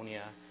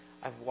Iconia.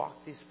 I've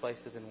walked these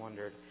places and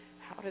wondered,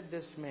 how did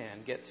this man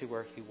get to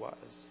where he was?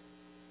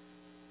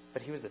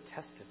 But he was a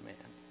tested man.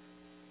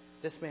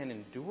 This man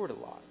endured a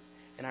lot.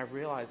 And I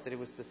realized that it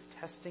was this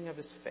testing of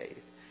his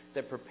faith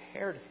that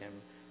prepared him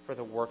for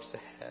the works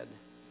ahead.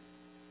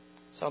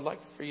 So I'd like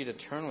for you to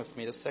turn with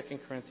me to 2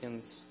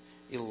 Corinthians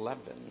 11.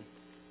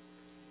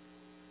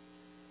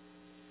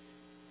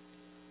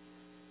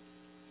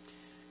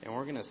 And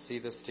we're going to see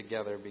this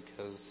together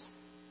because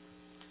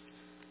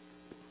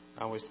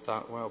I always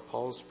thought, wow,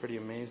 Paul's pretty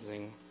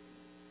amazing.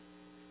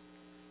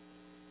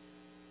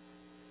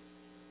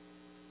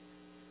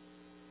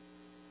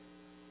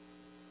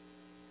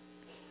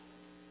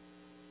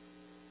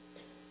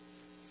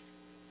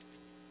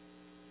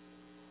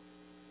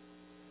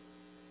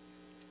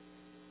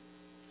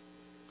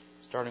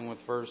 Starting with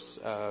verse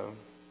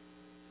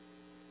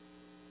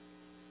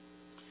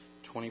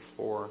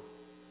 24.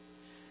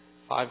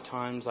 5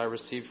 times I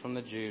received from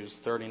the Jews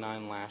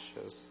 39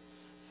 lashes.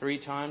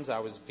 3 times I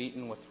was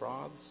beaten with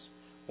rods.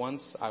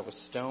 Once I was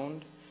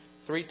stoned.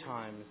 3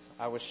 times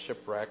I was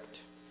shipwrecked.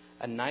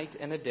 A night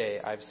and a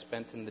day I have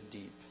spent in the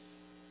deep.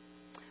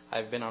 I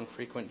have been on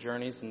frequent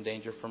journeys in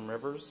danger from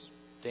rivers,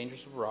 dangers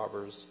of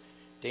robbers,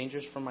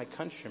 dangers from my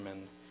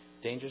countrymen,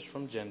 dangers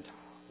from Gentiles,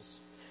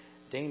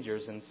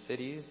 dangers in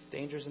cities,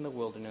 dangers in the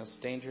wilderness,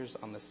 dangers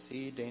on the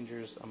sea,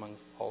 dangers among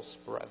false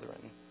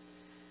brethren.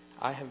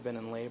 I have been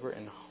in labor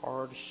and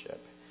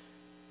hardship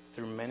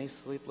through many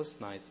sleepless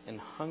nights, in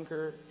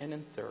hunger and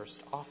in thirst,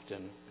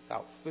 often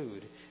without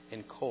food,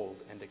 in cold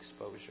and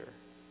exposure.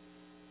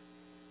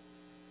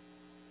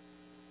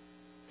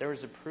 There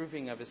was a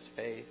proving of his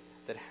faith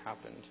that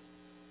happened.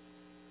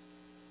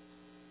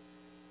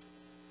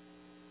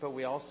 But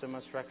we also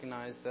must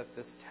recognize that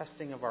this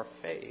testing of our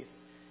faith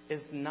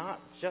is not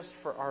just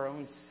for our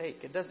own sake.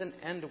 It doesn't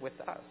end with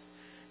us.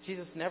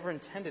 Jesus never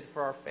intended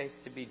for our faith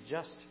to be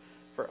just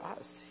for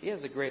us. He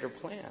has a greater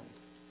plan.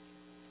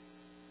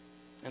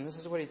 And this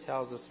is what he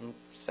tells us in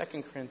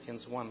 2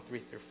 Corinthians 1,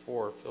 3 through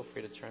 4. Feel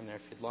free to turn there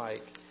if you'd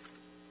like.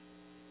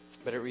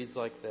 But it reads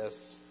like this.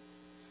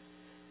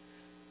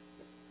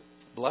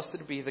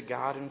 Blessed be the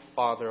God and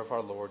Father of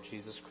our Lord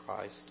Jesus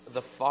Christ,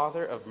 the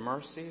Father of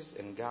mercies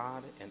and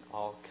God in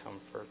all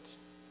comfort,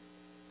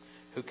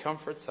 who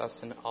comforts us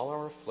in all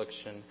our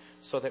affliction,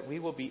 so that we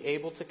will be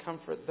able to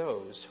comfort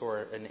those who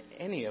are in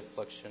any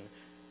affliction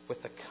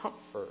with the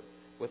comfort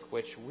with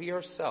which we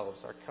ourselves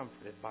are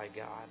comforted by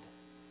God.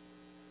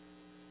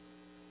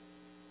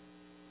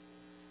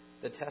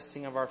 The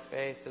testing of our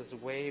faith is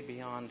way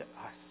beyond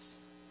us,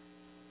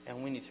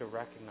 and we need to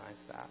recognize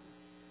that.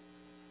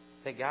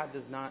 That God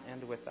does not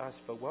end with us,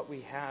 but what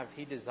we have,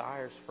 He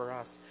desires for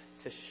us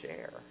to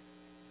share.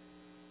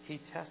 He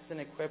tests and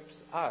equips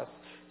us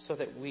so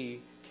that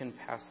we can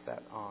pass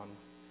that on.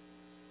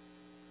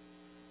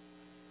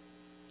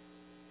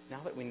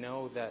 Now that we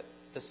know that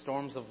the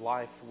storms of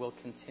life will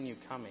continue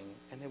coming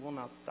and they will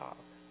not stop,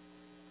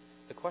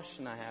 the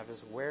question I have is,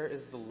 where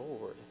is the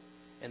Lord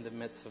in the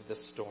midst of this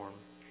storm?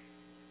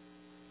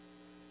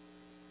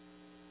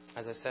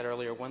 As I said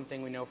earlier, one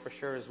thing we know for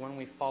sure is when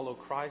we follow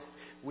Christ,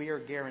 we are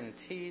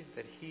guaranteed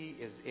that He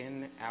is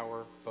in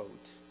our boat.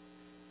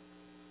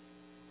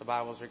 The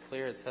Bibles are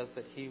clear. It says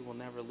that He will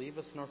never leave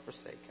us nor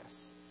forsake us.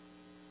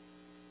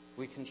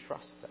 We can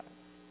trust that.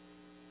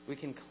 We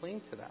can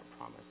cling to that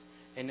promise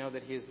and know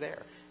that He is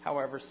there.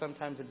 However,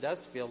 sometimes it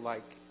does feel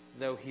like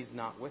though He's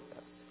not with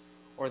us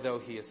or though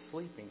He is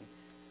sleeping,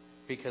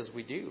 because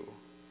we do.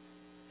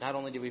 Not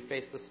only do we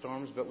face the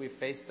storms, but we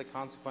face the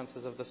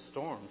consequences of the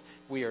storms.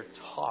 We are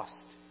tossed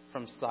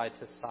from side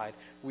to side.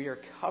 We are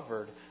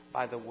covered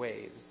by the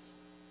waves.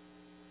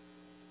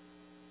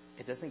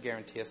 It doesn't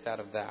guarantee us out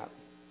of that.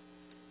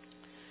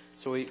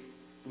 So we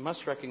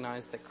must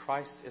recognize that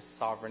Christ is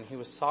sovereign. He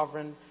was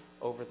sovereign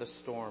over the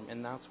storm,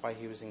 and that's why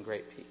He was in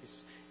great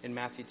peace. In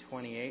Matthew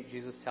 28,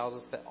 Jesus tells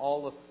us that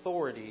all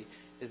authority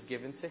is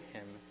given to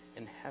Him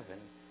in heaven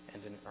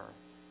and in earth.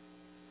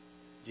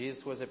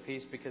 Jesus was at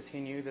peace because He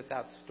knew that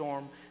that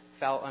storm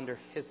fell under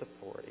His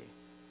authority.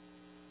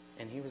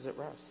 And He was at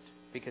rest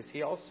because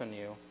He also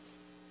knew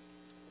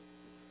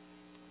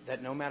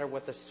that no matter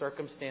what the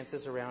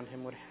circumstances around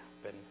Him would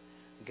happen,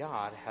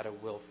 God had a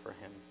will for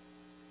Him.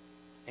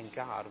 And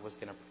God was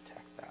going to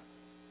protect that.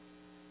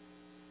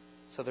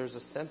 So there's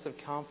a sense of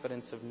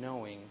confidence of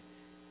knowing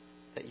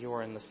that you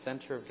are in the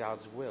center of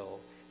God's will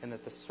and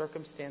that the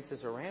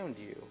circumstances around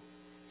you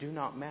do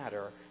not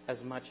matter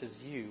as much as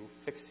you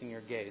fixing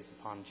your gaze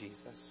upon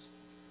Jesus.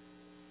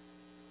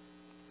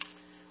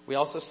 We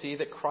also see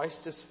that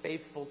Christ is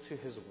faithful to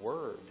His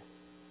word.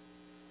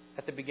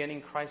 At the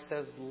beginning, Christ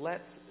says,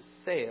 let's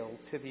sail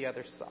to the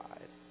other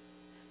side.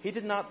 He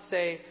did not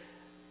say,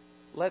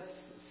 let's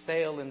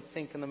sail and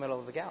sink in the middle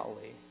of the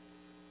Galilee.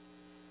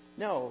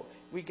 No,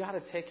 we got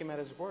to take him at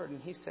his word.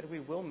 And he said we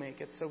will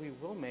make it, so we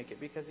will make it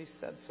because he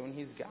said so, and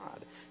he's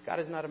God. God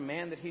is not a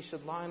man that he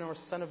should lie, nor a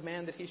son of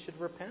man that he should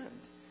repent.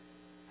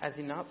 Has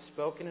he not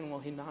spoken, and will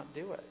he not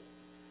do it?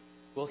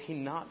 Will he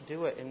not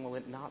do it, and will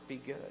it not be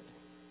good?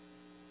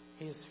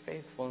 He is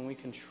faithful, and we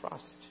can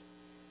trust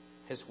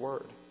his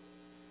word.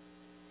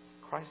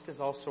 Christ is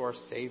also our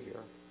Savior.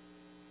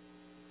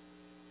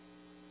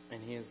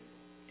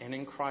 And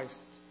in Christ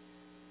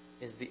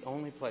is the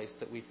only place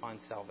that we find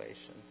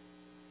salvation.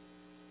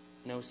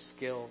 No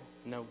skill,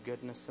 no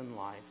goodness in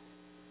life,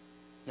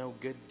 no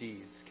good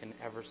deeds can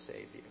ever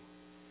save you.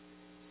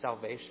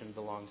 Salvation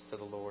belongs to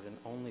the Lord and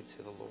only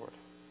to the Lord.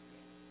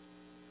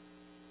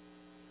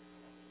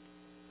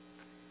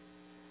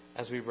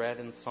 As we read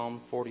in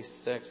Psalm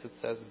 46, it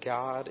says,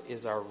 God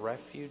is our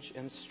refuge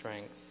and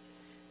strength,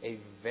 a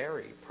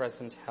very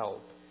present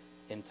help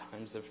in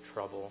times of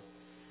trouble.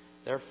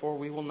 Therefore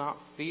we will not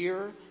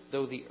fear,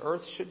 though the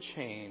earth should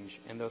change,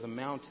 and though the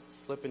mountains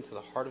slip into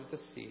the heart of the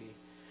sea,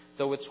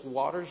 though its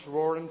waters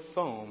roar and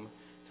foam,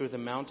 through the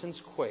mountains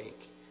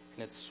quake,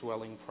 and its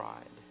swelling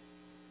pride.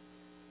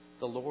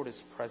 The Lord is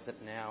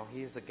present now.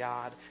 He is a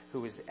God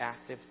who is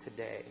active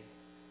today.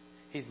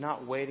 He's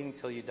not waiting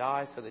till you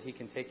die so that he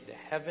can take you to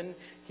heaven.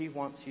 He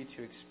wants you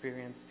to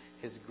experience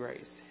his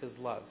grace, his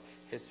love,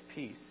 his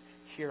peace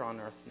here on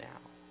earth now.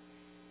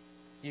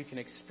 You can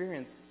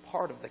experience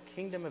part of the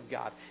kingdom of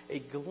God, a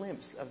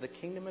glimpse of the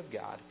kingdom of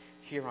God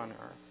here on earth.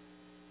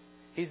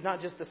 He's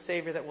not just a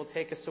Savior that will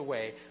take us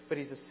away, but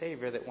he's a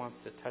Savior that wants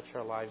to touch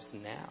our lives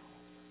now.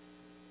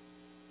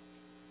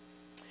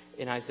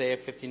 In Isaiah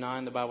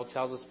 59, the Bible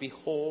tells us,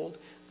 Behold,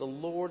 the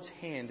Lord's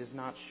hand is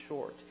not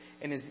short,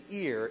 and his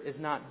ear is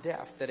not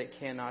deaf that it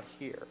cannot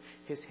hear.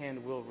 His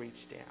hand will reach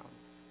down.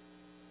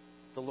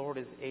 The Lord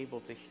is able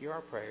to hear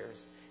our prayers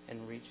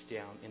and reach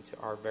down into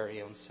our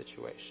very own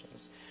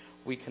situations.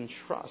 We can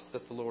trust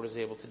that the Lord is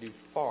able to do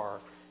far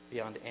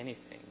beyond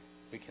anything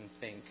we can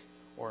think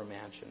or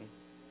imagine.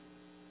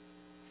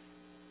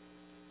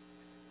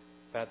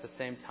 But at the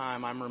same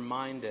time, I'm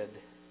reminded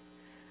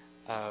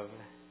of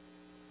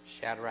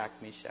Shadrach,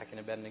 Meshach, and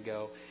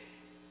Abednego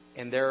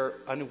and their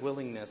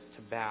unwillingness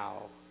to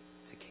bow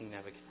to King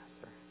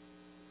Nebuchadnezzar.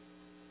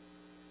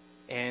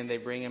 And they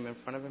bring him in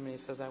front of him, and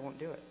he says, I won't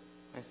do it.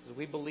 And he says,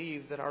 we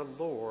believe that our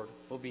Lord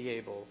will be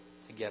able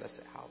to get us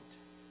out.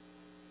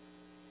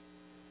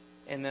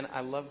 And then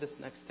I love this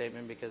next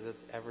statement because it's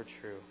ever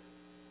true.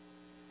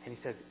 And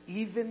he says,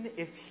 even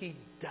if he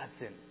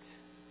doesn't,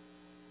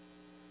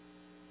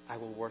 I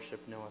will worship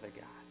no other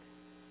God.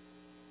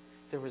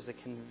 There was a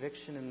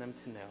conviction in them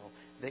to know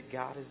that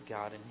God is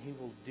God and he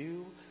will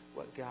do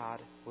what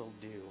God will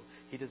do.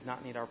 He does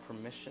not need our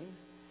permission.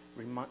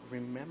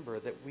 Remember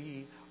that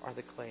we are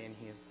the clay and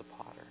he is the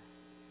potter.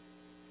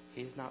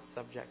 He's not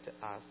subject to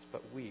us,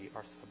 but we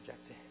are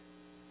subject to him.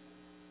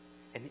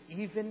 And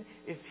even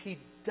if he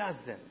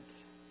doesn't,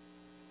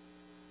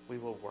 we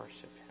will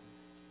worship him.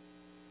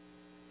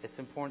 It's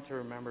important to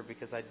remember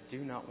because I do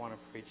not want to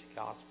preach a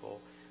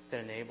gospel that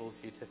enables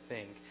you to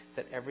think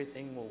that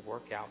everything will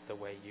work out the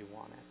way you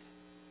want it.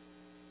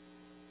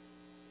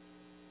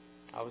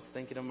 I was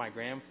thinking of my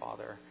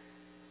grandfather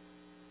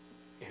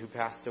who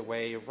passed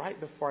away right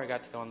before I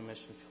got to go on the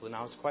mission field, and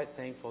I was quite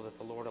thankful that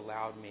the Lord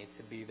allowed me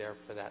to be there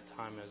for that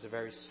time. It was a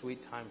very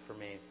sweet time for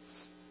me.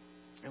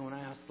 And when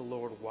I asked the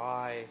Lord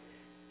why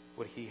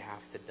would he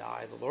have to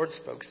die, the Lord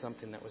spoke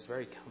something that was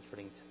very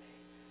comforting to me.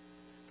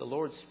 The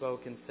Lord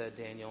spoke and said,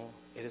 Daniel,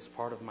 it is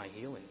part of my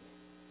healing.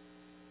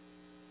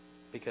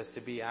 Because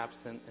to be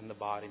absent in the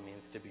body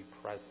means to be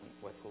present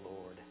with the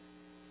Lord.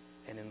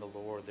 And in the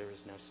Lord there is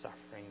no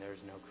suffering, there is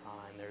no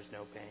crime, there is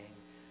no pain.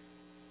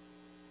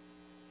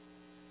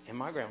 And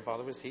my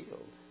grandfather was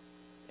healed.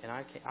 And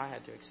I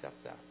had to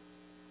accept that.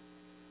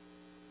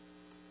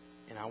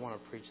 And I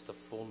want to preach the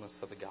fullness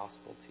of the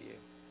gospel to you.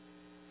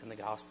 And the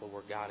gospel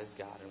where God is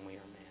God and we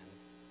are man.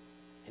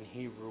 And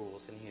he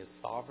rules and he is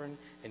sovereign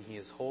and he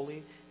is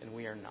holy and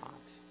we are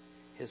not.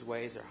 His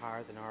ways are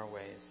higher than our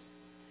ways.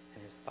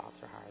 And his thoughts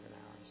are higher than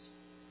ours.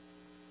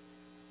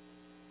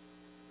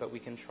 But we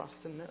can trust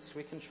in this.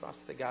 We can trust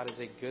that God is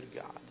a good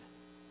God.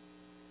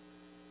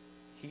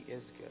 He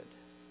is good.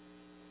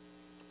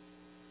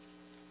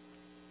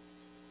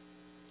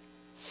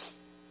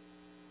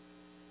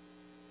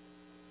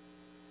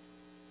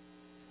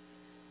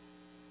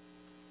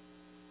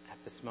 At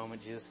this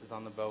moment, Jesus is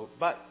on the boat.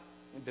 But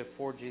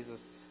before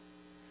Jesus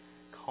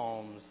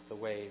calms the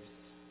waves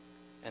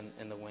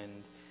and the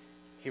wind,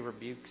 he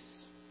rebukes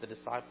the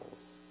disciples.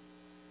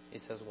 He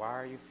says, why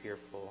are you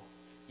fearful,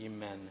 you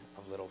men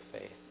of little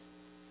faith?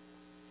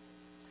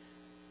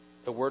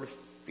 The word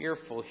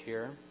fearful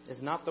here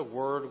is not the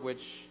word which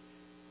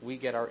we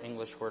get our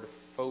English word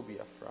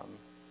phobia from.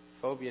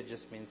 Phobia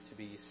just means to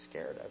be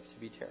scared of, to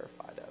be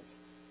terrified of.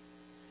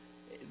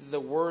 The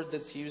word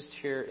that's used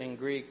here in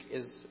Greek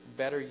is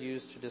better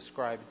used to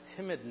describe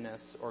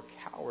timidness or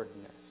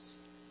cowardness.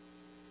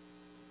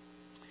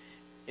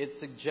 it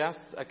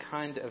suggests a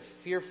kind of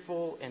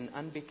fearful and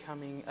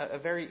unbecoming, a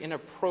very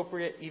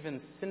inappropriate,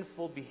 even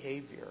sinful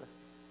behavior.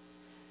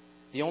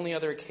 The only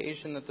other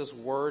occasion that this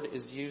word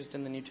is used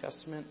in the New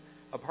Testament,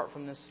 apart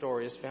from this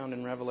story, is found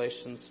in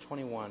Revelations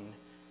 21,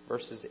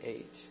 verses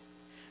 8,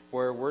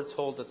 where we're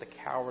told that the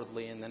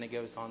cowardly, and then it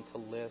goes on to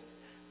list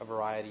a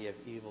variety of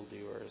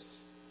evildoers,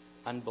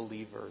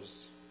 unbelievers,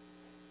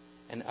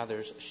 and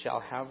others,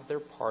 shall have their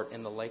part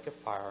in the lake of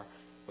fire,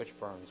 which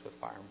burns with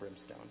fire and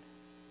brimstone.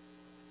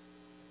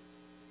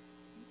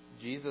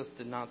 Jesus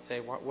did not say,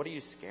 what are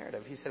you scared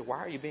of? He said, why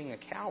are you being a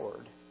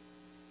coward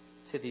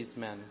to these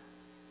men?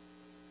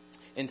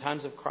 In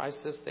times of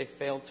crisis, they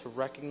failed to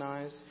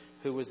recognize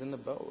who was in the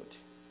boat.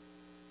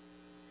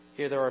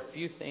 Here, there are a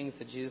few things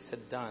that Jesus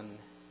had done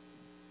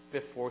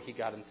before he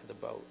got into the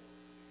boat.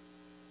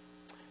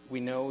 We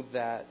know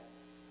that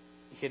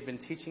he had been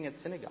teaching at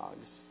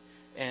synagogues.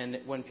 And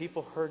when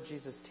people heard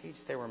Jesus teach,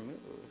 they were moved.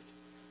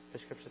 The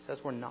scripture says,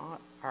 were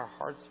not our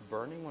hearts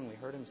burning when we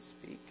heard him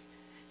speak?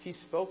 He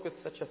spoke with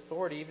such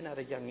authority, even at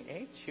a young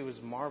age. He was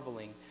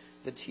marveling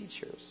the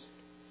teachers.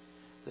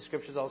 The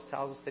scriptures also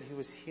tells us that he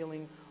was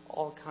healing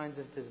all kinds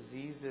of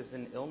diseases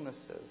and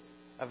illnesses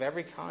of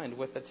every kind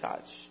with a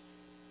touch.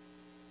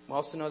 We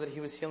also know that he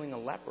was healing a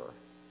leper.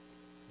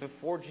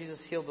 Before Jesus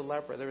healed the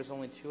leper, there was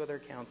only 2 other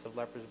accounts of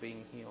lepers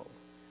being healed.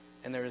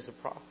 And there is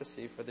a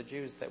prophecy for the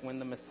Jews that when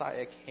the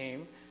Messiah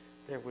came,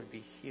 there would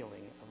be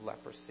healing of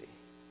leprosy.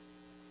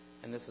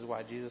 And this is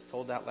why Jesus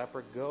told that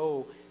leper,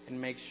 go and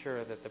make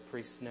sure that the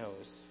priest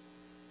knows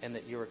and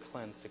that you are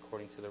cleansed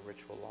according to the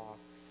ritual law.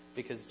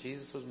 Because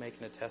Jesus was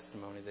making a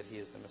testimony that he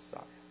is the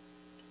Messiah.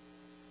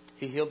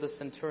 He healed the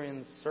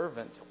centurion's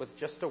servant with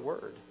just a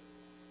word.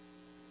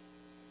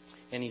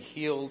 And he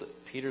healed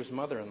Peter's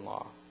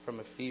mother-in-law from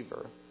a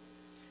fever.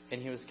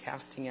 And he was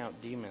casting out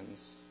demons.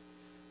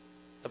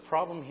 The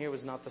problem here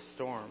was not the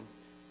storm.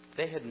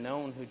 They had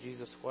known who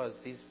Jesus was.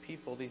 These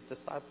people, these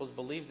disciples,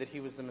 believed that he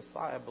was the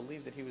Messiah,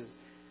 believed that he was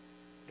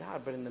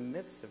God. But in the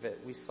midst of it,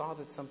 we saw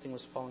that something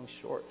was falling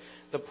short.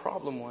 The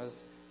problem was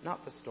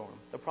not the storm.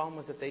 The problem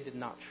was that they did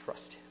not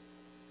trust him.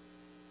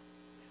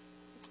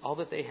 All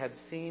that they had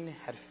seen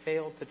had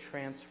failed to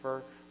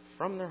transfer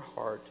from their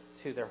heart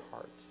to their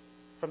heart,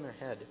 from their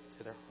head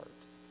to their heart.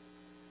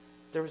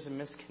 There was a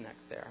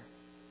misconnect there.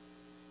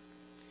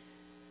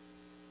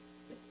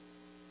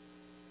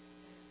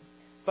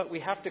 But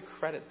we have to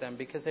credit them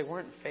because they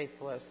weren't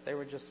faithless. They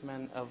were just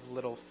men of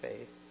little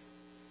faith.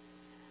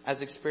 As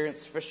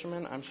experienced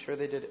fishermen, I'm sure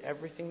they did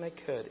everything they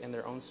could in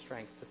their own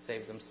strength to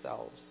save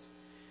themselves.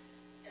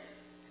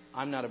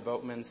 I'm not a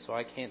boatman, so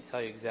I can't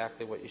tell you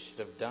exactly what you should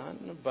have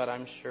done, but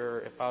I'm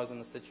sure if I was in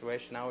the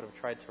situation, I would have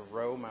tried to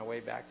row my way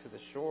back to the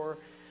shore.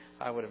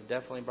 I would have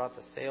definitely brought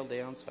the sail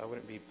down so I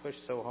wouldn't be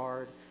pushed so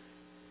hard.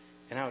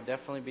 And I would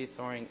definitely be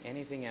throwing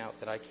anything out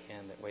that I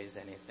can that weighs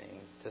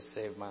anything to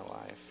save my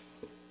life.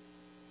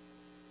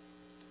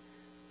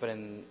 But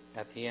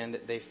at the end,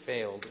 they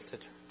failed to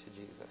turn to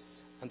Jesus.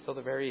 Until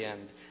the very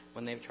end,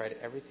 when they've tried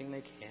everything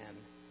they can,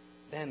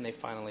 then they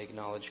finally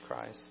acknowledge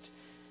Christ.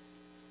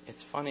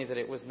 It's funny that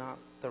it was not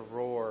the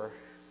roar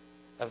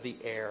of the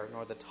air,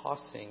 nor the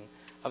tossing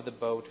of the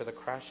boat, or the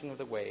crashing of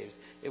the waves.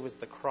 It was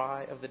the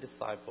cry of the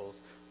disciples,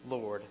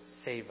 Lord,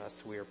 save us,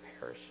 we are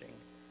perishing.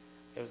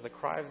 It was the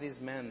cry of these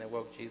men that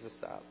woke Jesus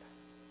up.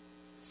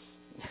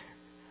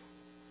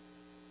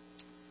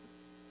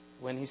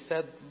 When he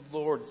said,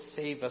 Lord,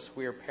 save us,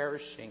 we are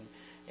perishing,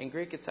 in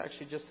Greek it's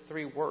actually just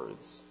 3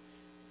 words.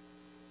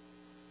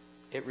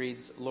 It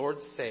reads, Lord,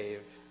 save,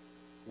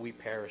 we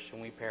perish,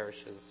 and we perish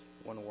is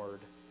 1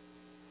 word.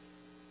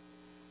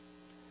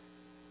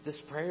 This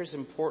prayer is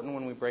important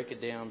when we break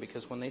it down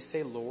because when they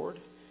say Lord,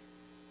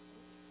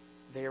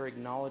 they are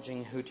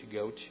acknowledging who to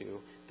go to.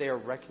 They are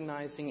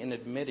recognizing and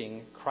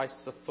admitting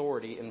Christ's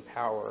authority and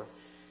power.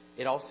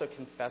 It also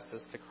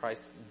confesses to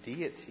Christ's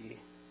deity.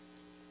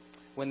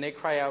 When they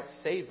cry out,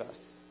 save us,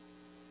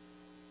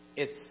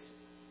 it's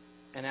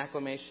an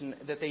acclamation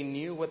that they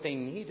knew what they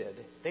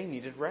needed. They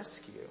needed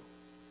rescue.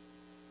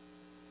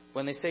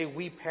 When they say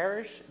we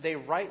perish, they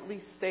rightly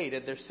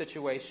stated their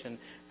situation.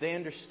 They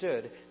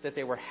understood that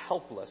they were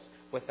helpless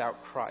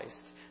without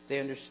Christ. They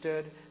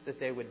understood that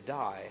they would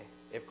die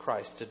if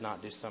Christ did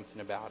not do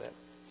something about it.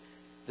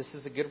 This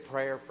is a good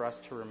prayer for us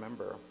to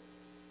remember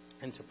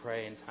and to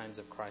pray in times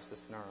of crisis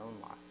in our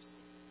own lives.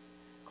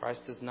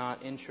 Christ is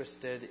not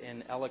interested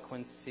in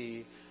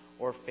eloquency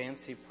or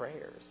fancy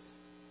prayers.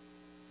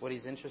 What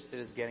he's interested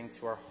in is getting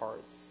to our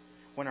hearts.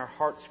 When our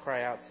hearts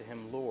cry out to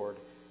him, Lord,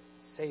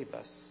 save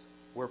us.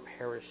 We're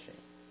perishing.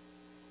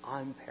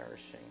 I'm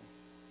perishing.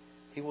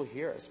 He will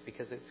hear us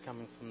because it's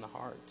coming from the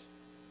heart.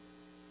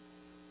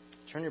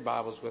 Turn your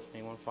Bibles with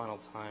me one final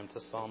time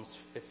to Psalms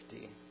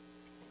 50,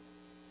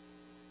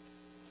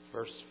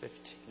 verse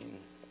 15.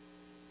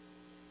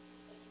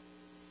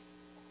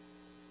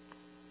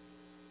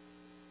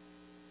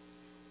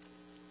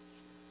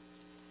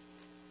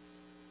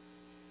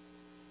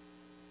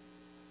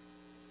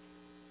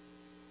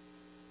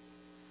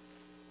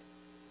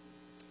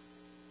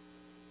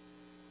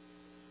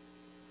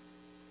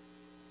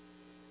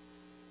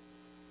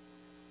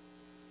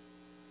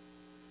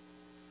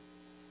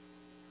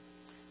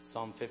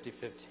 Psalm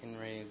 50:15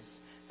 reads,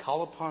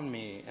 "Call upon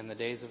me in the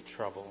days of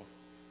trouble.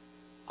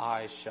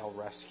 I shall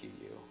rescue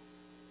you,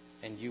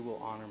 and you will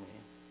honor me."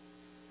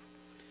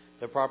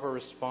 The proper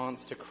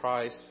response to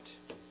Christ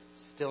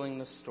stilling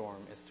the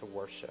storm is to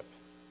worship.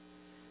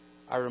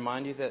 I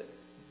remind you that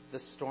the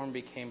storm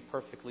became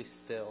perfectly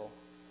still.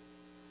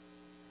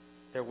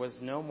 There was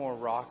no more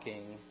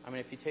rocking. I mean,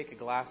 if you take a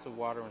glass of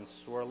water and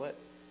swirl it,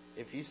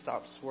 if you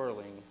stop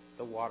swirling,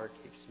 the water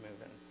keeps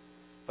moving.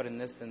 But in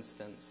this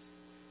instance,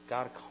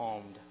 God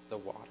calmed the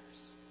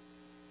waters.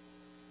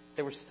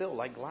 They were still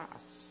like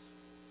glass.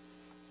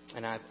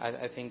 And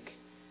I think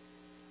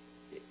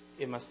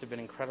it must have been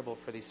incredible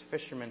for these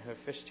fishermen who have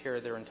fished here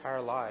their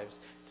entire lives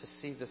to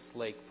see this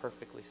lake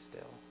perfectly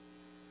still,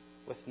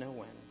 with no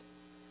wind,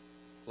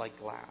 like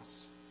glass.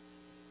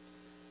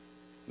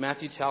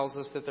 Matthew tells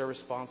us that their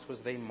response was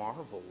they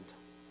marveled.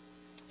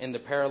 In the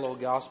parallel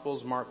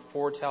Gospels, Mark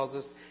 4 tells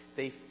us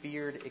they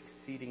feared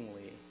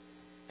exceedingly.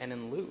 And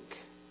in Luke,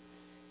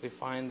 we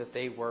find that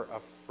they were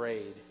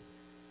afraid.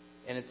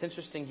 And it's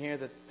interesting here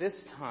that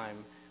this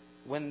time,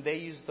 when they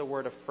used the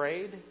word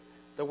afraid,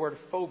 the word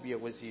phobia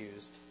was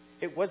used.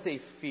 It was a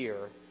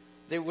fear.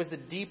 There was a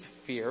deep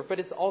fear, but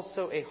it's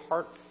also a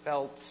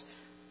heartfelt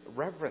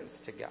reverence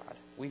to God.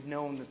 We've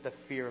known that the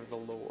fear of the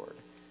Lord.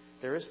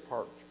 There is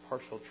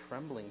partial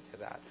trembling to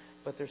that,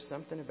 but there's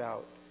something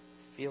about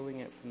feeling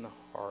it from the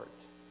heart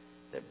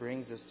that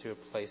brings us to a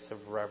place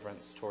of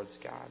reverence towards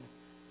God.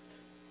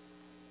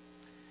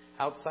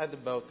 Outside the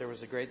boat, there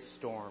was a great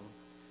storm.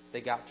 They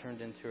got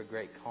turned into a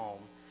great calm.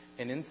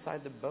 And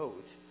inside the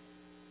boat,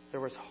 there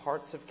was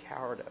hearts of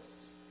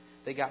cowardice.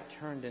 They got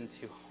turned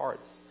into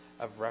hearts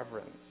of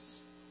reverence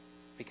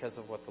because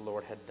of what the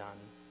Lord had done.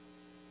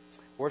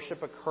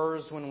 Worship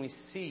occurs when we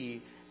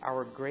see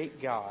our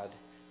great God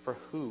for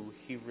who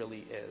He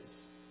really is.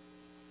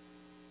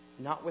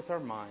 Not with our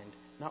mind,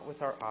 not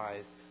with our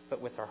eyes,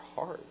 but with our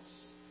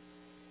hearts.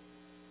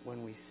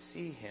 When we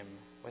see Him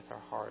with our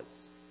hearts,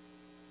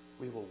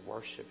 we will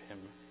worship Him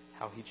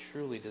how He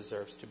truly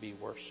deserves to be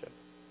worshipped.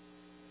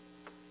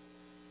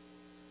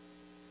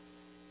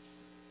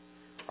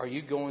 Are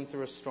you going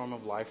through a storm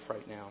of life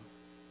right now?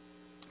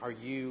 Are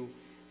you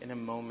in a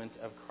moment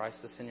of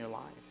crisis in your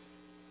life?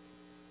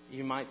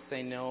 You might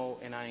say no,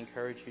 and I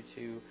encourage you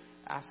to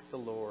ask the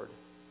Lord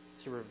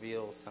to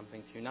reveal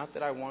something to you. Not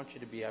that I want you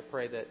to be. I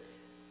pray that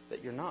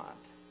you're not.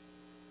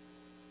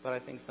 But I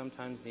think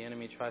sometimes the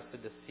enemy tries to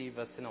deceive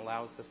us and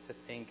allows us to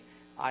think,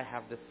 I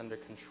have this under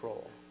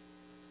control.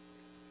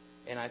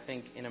 And I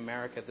think in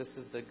America, this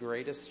is the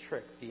greatest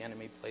trick the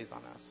enemy plays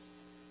on us.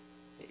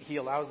 He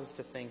allows us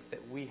to think that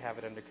we have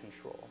it under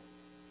control,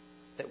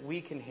 that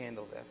we can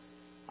handle this.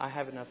 I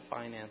have enough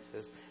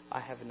finances. I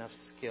have enough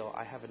skill.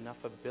 I have enough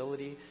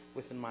ability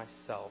within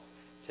myself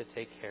to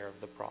take care of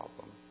the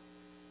problem.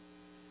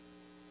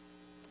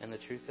 And the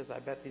truth is, I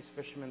bet these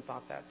fishermen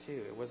thought that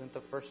too. It wasn't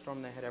the first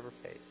storm they had ever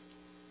faced.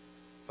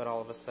 But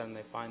all of a sudden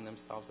they find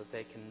themselves that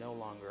they can no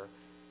longer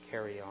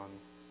carry on.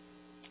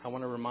 I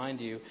want to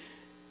remind you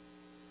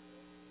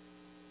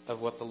of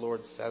what the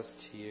Lord says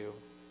to you,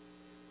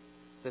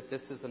 that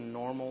this is a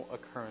normal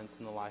occurrence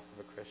in the life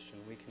of a Christian.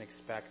 We can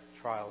expect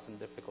trials and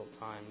difficult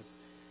times.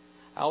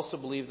 I also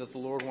believe that the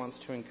Lord wants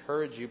to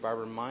encourage you by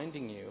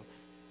reminding you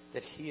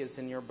that He is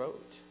in your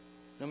boat.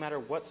 No matter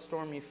what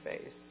storm you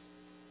face,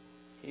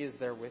 He is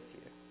there with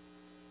you.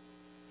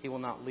 He will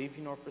not leave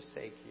you nor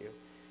forsake you.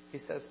 He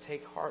says,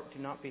 take heart, do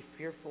not be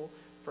fearful,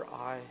 for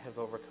I have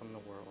overcome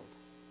the world.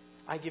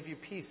 I give you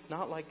peace,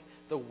 not like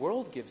the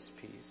world gives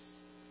peace.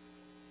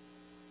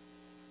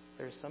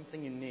 There's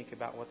something unique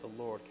about what the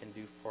Lord can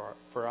do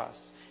for us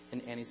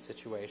in any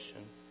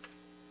situation.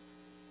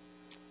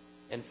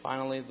 And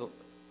finally,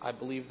 I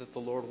believe that the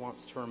Lord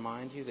wants to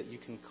remind you that you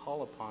can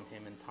call upon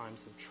Him in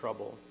times of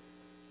trouble.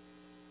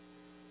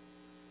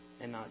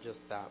 And not just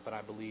that, but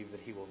I believe that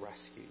He will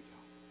rescue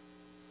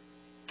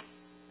you.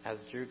 As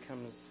Drew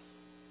comes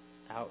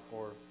out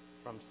or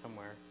from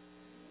somewhere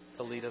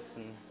to lead us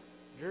in...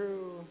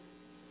 Drew,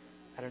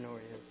 I don't know where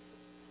he is.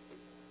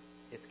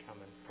 He's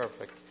coming.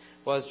 Perfect.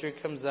 Well, as Drew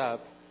comes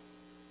up,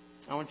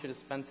 I want you to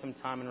spend some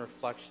time in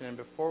reflection. And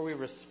before we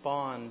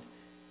respond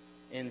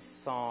in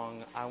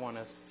song, I want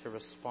us to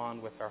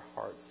respond with our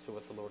hearts to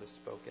what the Lord has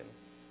spoken.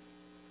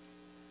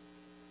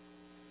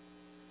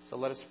 So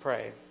let us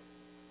pray.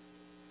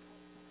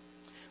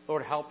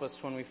 Lord, help us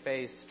when we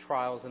face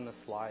trials in this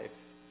life.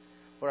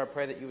 Lord, I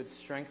pray that you would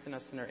strengthen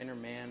us in our inner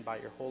man by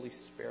your Holy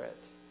Spirit,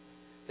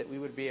 that we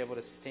would be able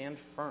to stand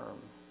firm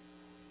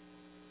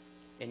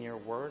in your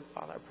word.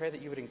 Father, I pray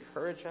that you would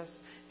encourage us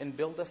and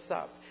build us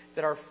up,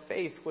 that our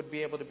faith would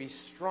be able to be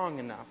strong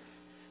enough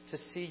to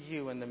see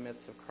you in the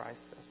midst of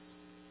crisis.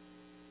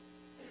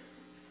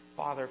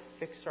 Father,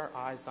 fix our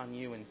eyes on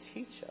you and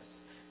teach us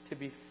to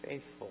be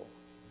faithful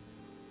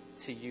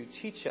to you.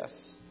 Teach us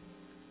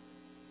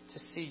to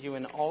see you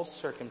in all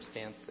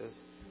circumstances.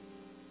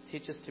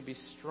 Teach us to be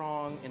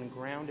strong and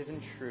grounded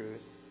in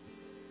truth.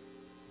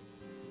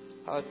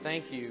 Father,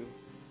 thank you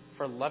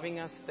for loving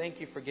us.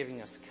 Thank you for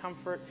giving us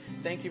comfort.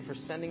 Thank you for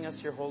sending us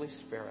your Holy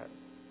Spirit.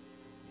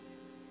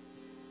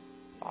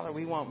 Father,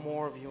 we want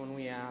more of you, and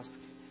we ask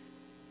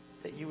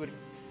that you would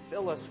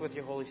fill us with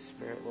your Holy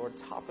Spirit, Lord.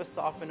 Top us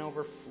off and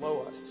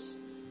overflow us.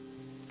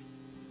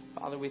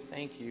 Father, we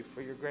thank you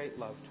for your great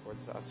love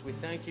towards us. We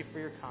thank you for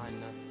your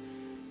kindness,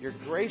 your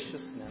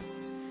graciousness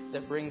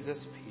that brings us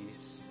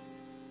peace.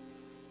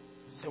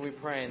 So we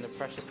pray in the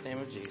precious name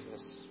of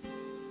Jesus.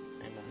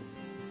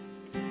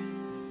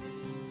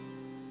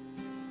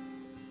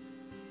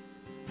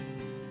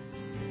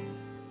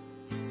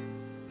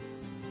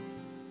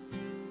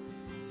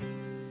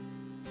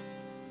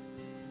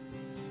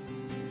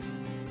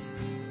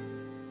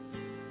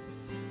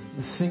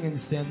 Let's sing and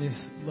stand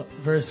this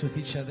verse with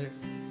each other.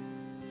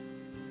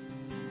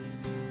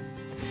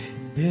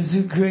 There's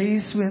a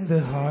grace when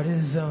the heart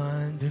is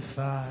under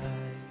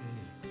fire.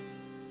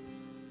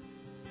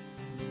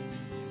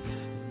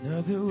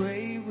 Another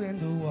way when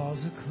the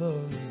walls are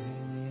closing in.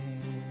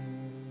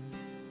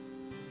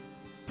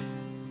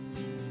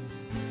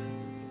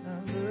 I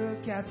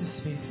look at the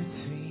space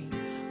between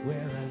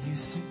where I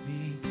used to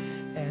be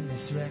and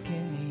this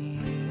reckoning.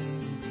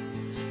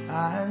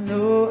 I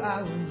know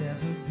I will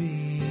never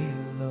be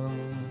alone.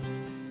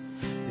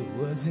 There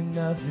was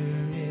another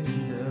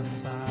in the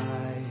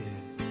fire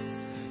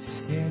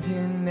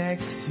standing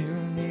next to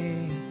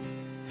me.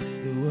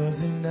 There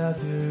was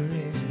another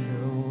in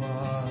the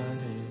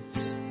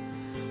waters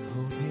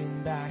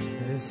holding back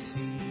the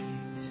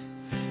seas.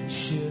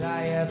 Should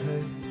I ever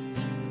be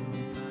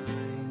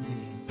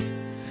reminded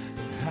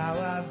of how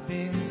I've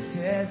been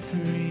set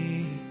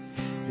free?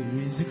 There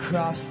is a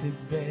cross that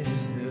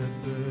bears the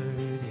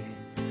burden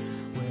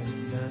when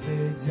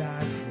another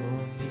died for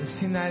me. Let's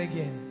sing that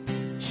again.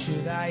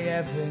 Should I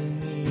ever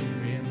need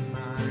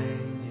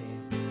reminding,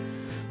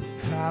 the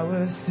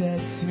power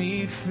sets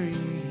me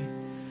free.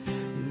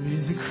 There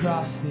is a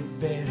cross that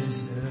bears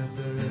the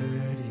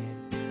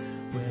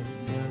burden when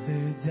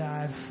another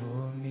died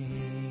for me.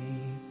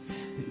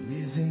 There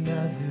is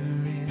another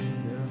in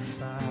the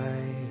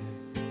fire.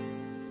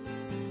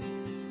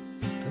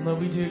 And Lord,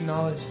 we do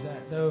acknowledge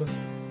that though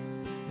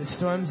the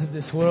storms of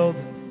this world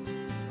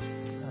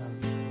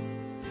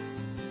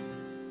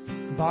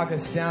bog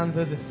us down,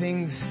 though the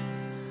things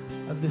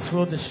of this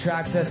world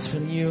distract us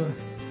from you,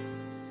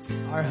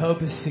 our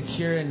hope is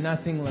secure in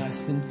nothing less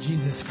than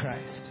Jesus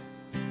Christ.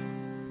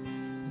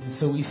 And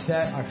so we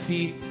set our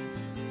feet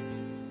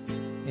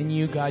in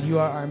you, God. You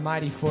are our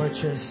mighty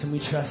fortress, and we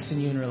trust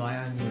in you and rely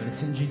on you. And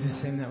it's in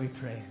Jesus' name that we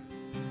pray.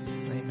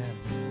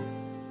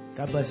 Amen.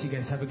 God bless you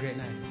guys. Have a great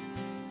night.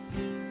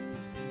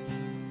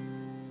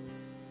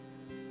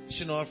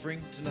 Mission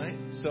offering tonight,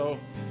 so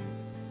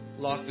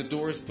lock the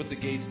doors, put the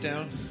gates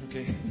down.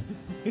 Okay.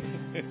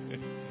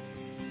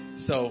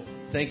 So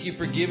thank you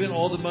for giving.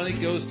 All the money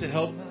goes to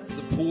help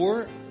the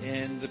poor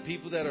and the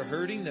people that are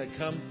hurting that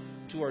come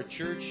to our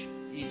church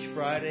each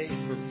Friday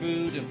for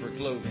food and for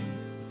clothing.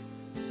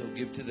 So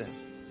give to them.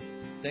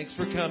 Thanks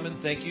for coming.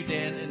 Thank you,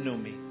 Dan and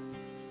Nomi.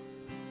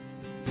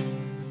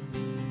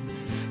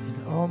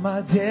 And all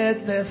my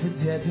dead left for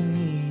dead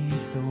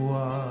beneath the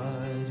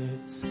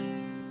waters.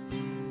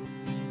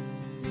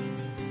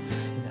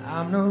 And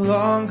I'm no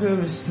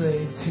longer a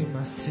slave to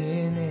my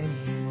sin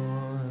anymore.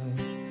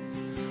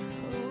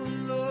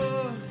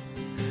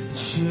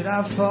 Should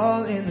I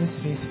fall in the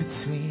space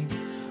between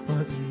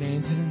what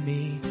remains of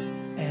me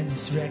and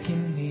this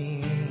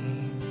reckoning?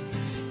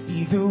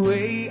 Either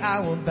way, I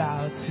won't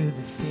bow to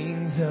the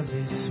things of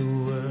this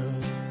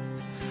world.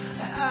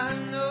 I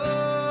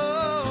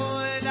know,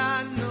 and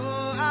I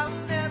know I'll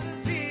never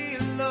be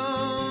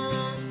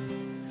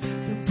alone.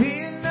 There'll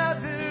be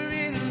another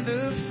in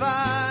the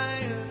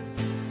fire,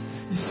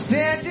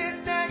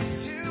 standing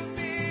next to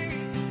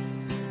me.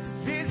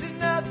 There's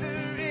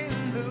another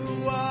in the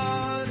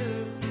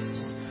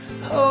waters,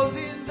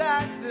 holding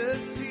back the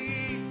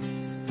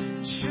seas.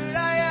 Should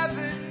I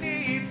ever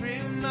need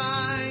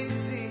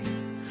reminding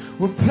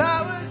what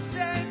power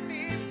set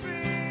me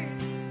free?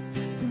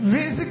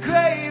 There is a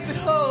grave that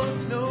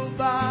holds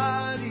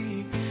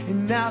nobody,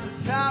 and now the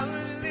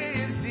power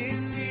lives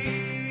in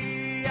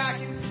me. I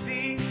can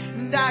see,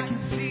 and I can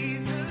see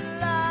the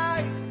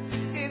light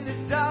in the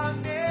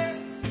darkness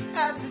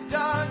as the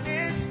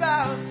darkness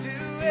bows to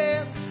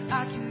him.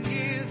 I can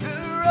hear the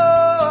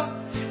roar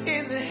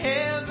in the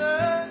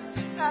heavens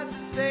as the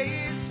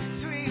space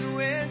between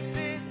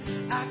western.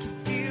 I can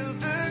feel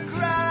the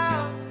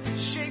ground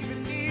shake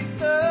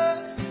beneath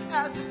us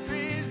as the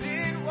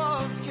prison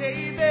walls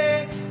cave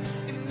in,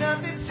 and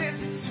nothing sits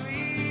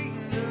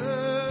between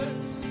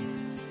us.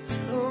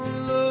 Oh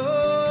Lord,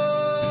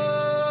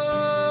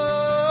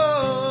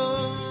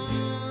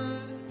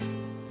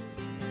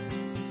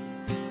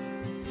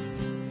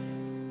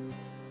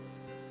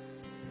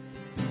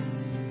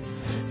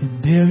 and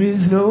there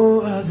is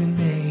no other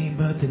name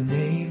but the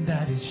name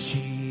that is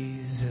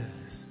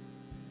Jesus.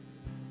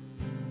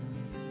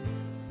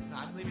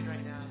 I'm leaving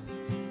right now,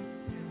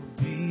 and we'll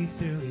be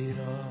through it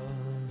all.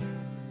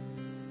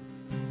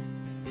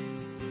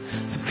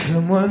 So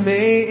come what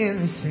may in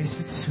the space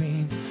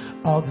between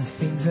all the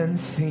things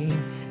unseen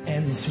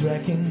and this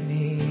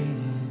reckoning.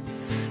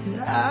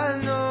 And I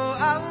know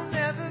I will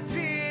never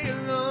be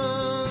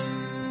alone.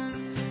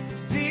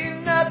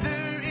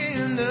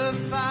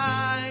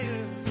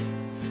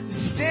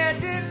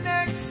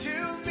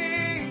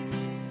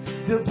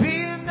 there'll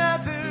be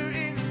another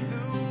in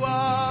the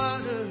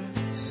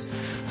waters,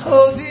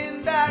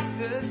 holding back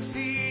the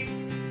sea.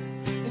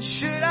 And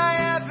should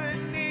I ever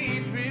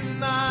need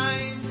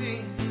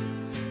reminding,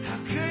 how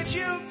could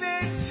you be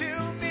to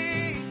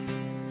me?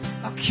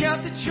 I'll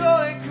count the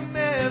joy come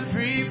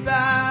every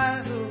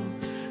battle,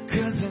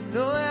 'cause I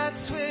know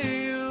that's where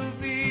you'll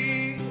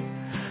be.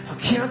 I'll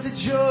count the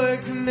joy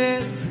come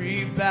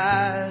every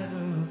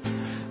battle,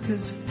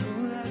 'cause I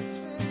know that's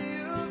where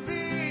you'll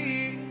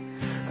be.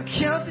 I'll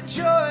count the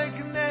joy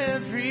come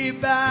every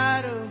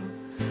battle,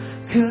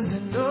 'cause I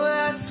know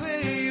that's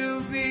where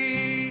you'll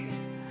be.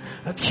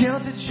 I'll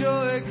count the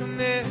joy come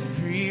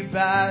every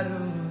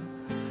battle,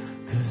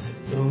 'cause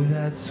I know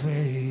that's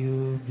where you'll be.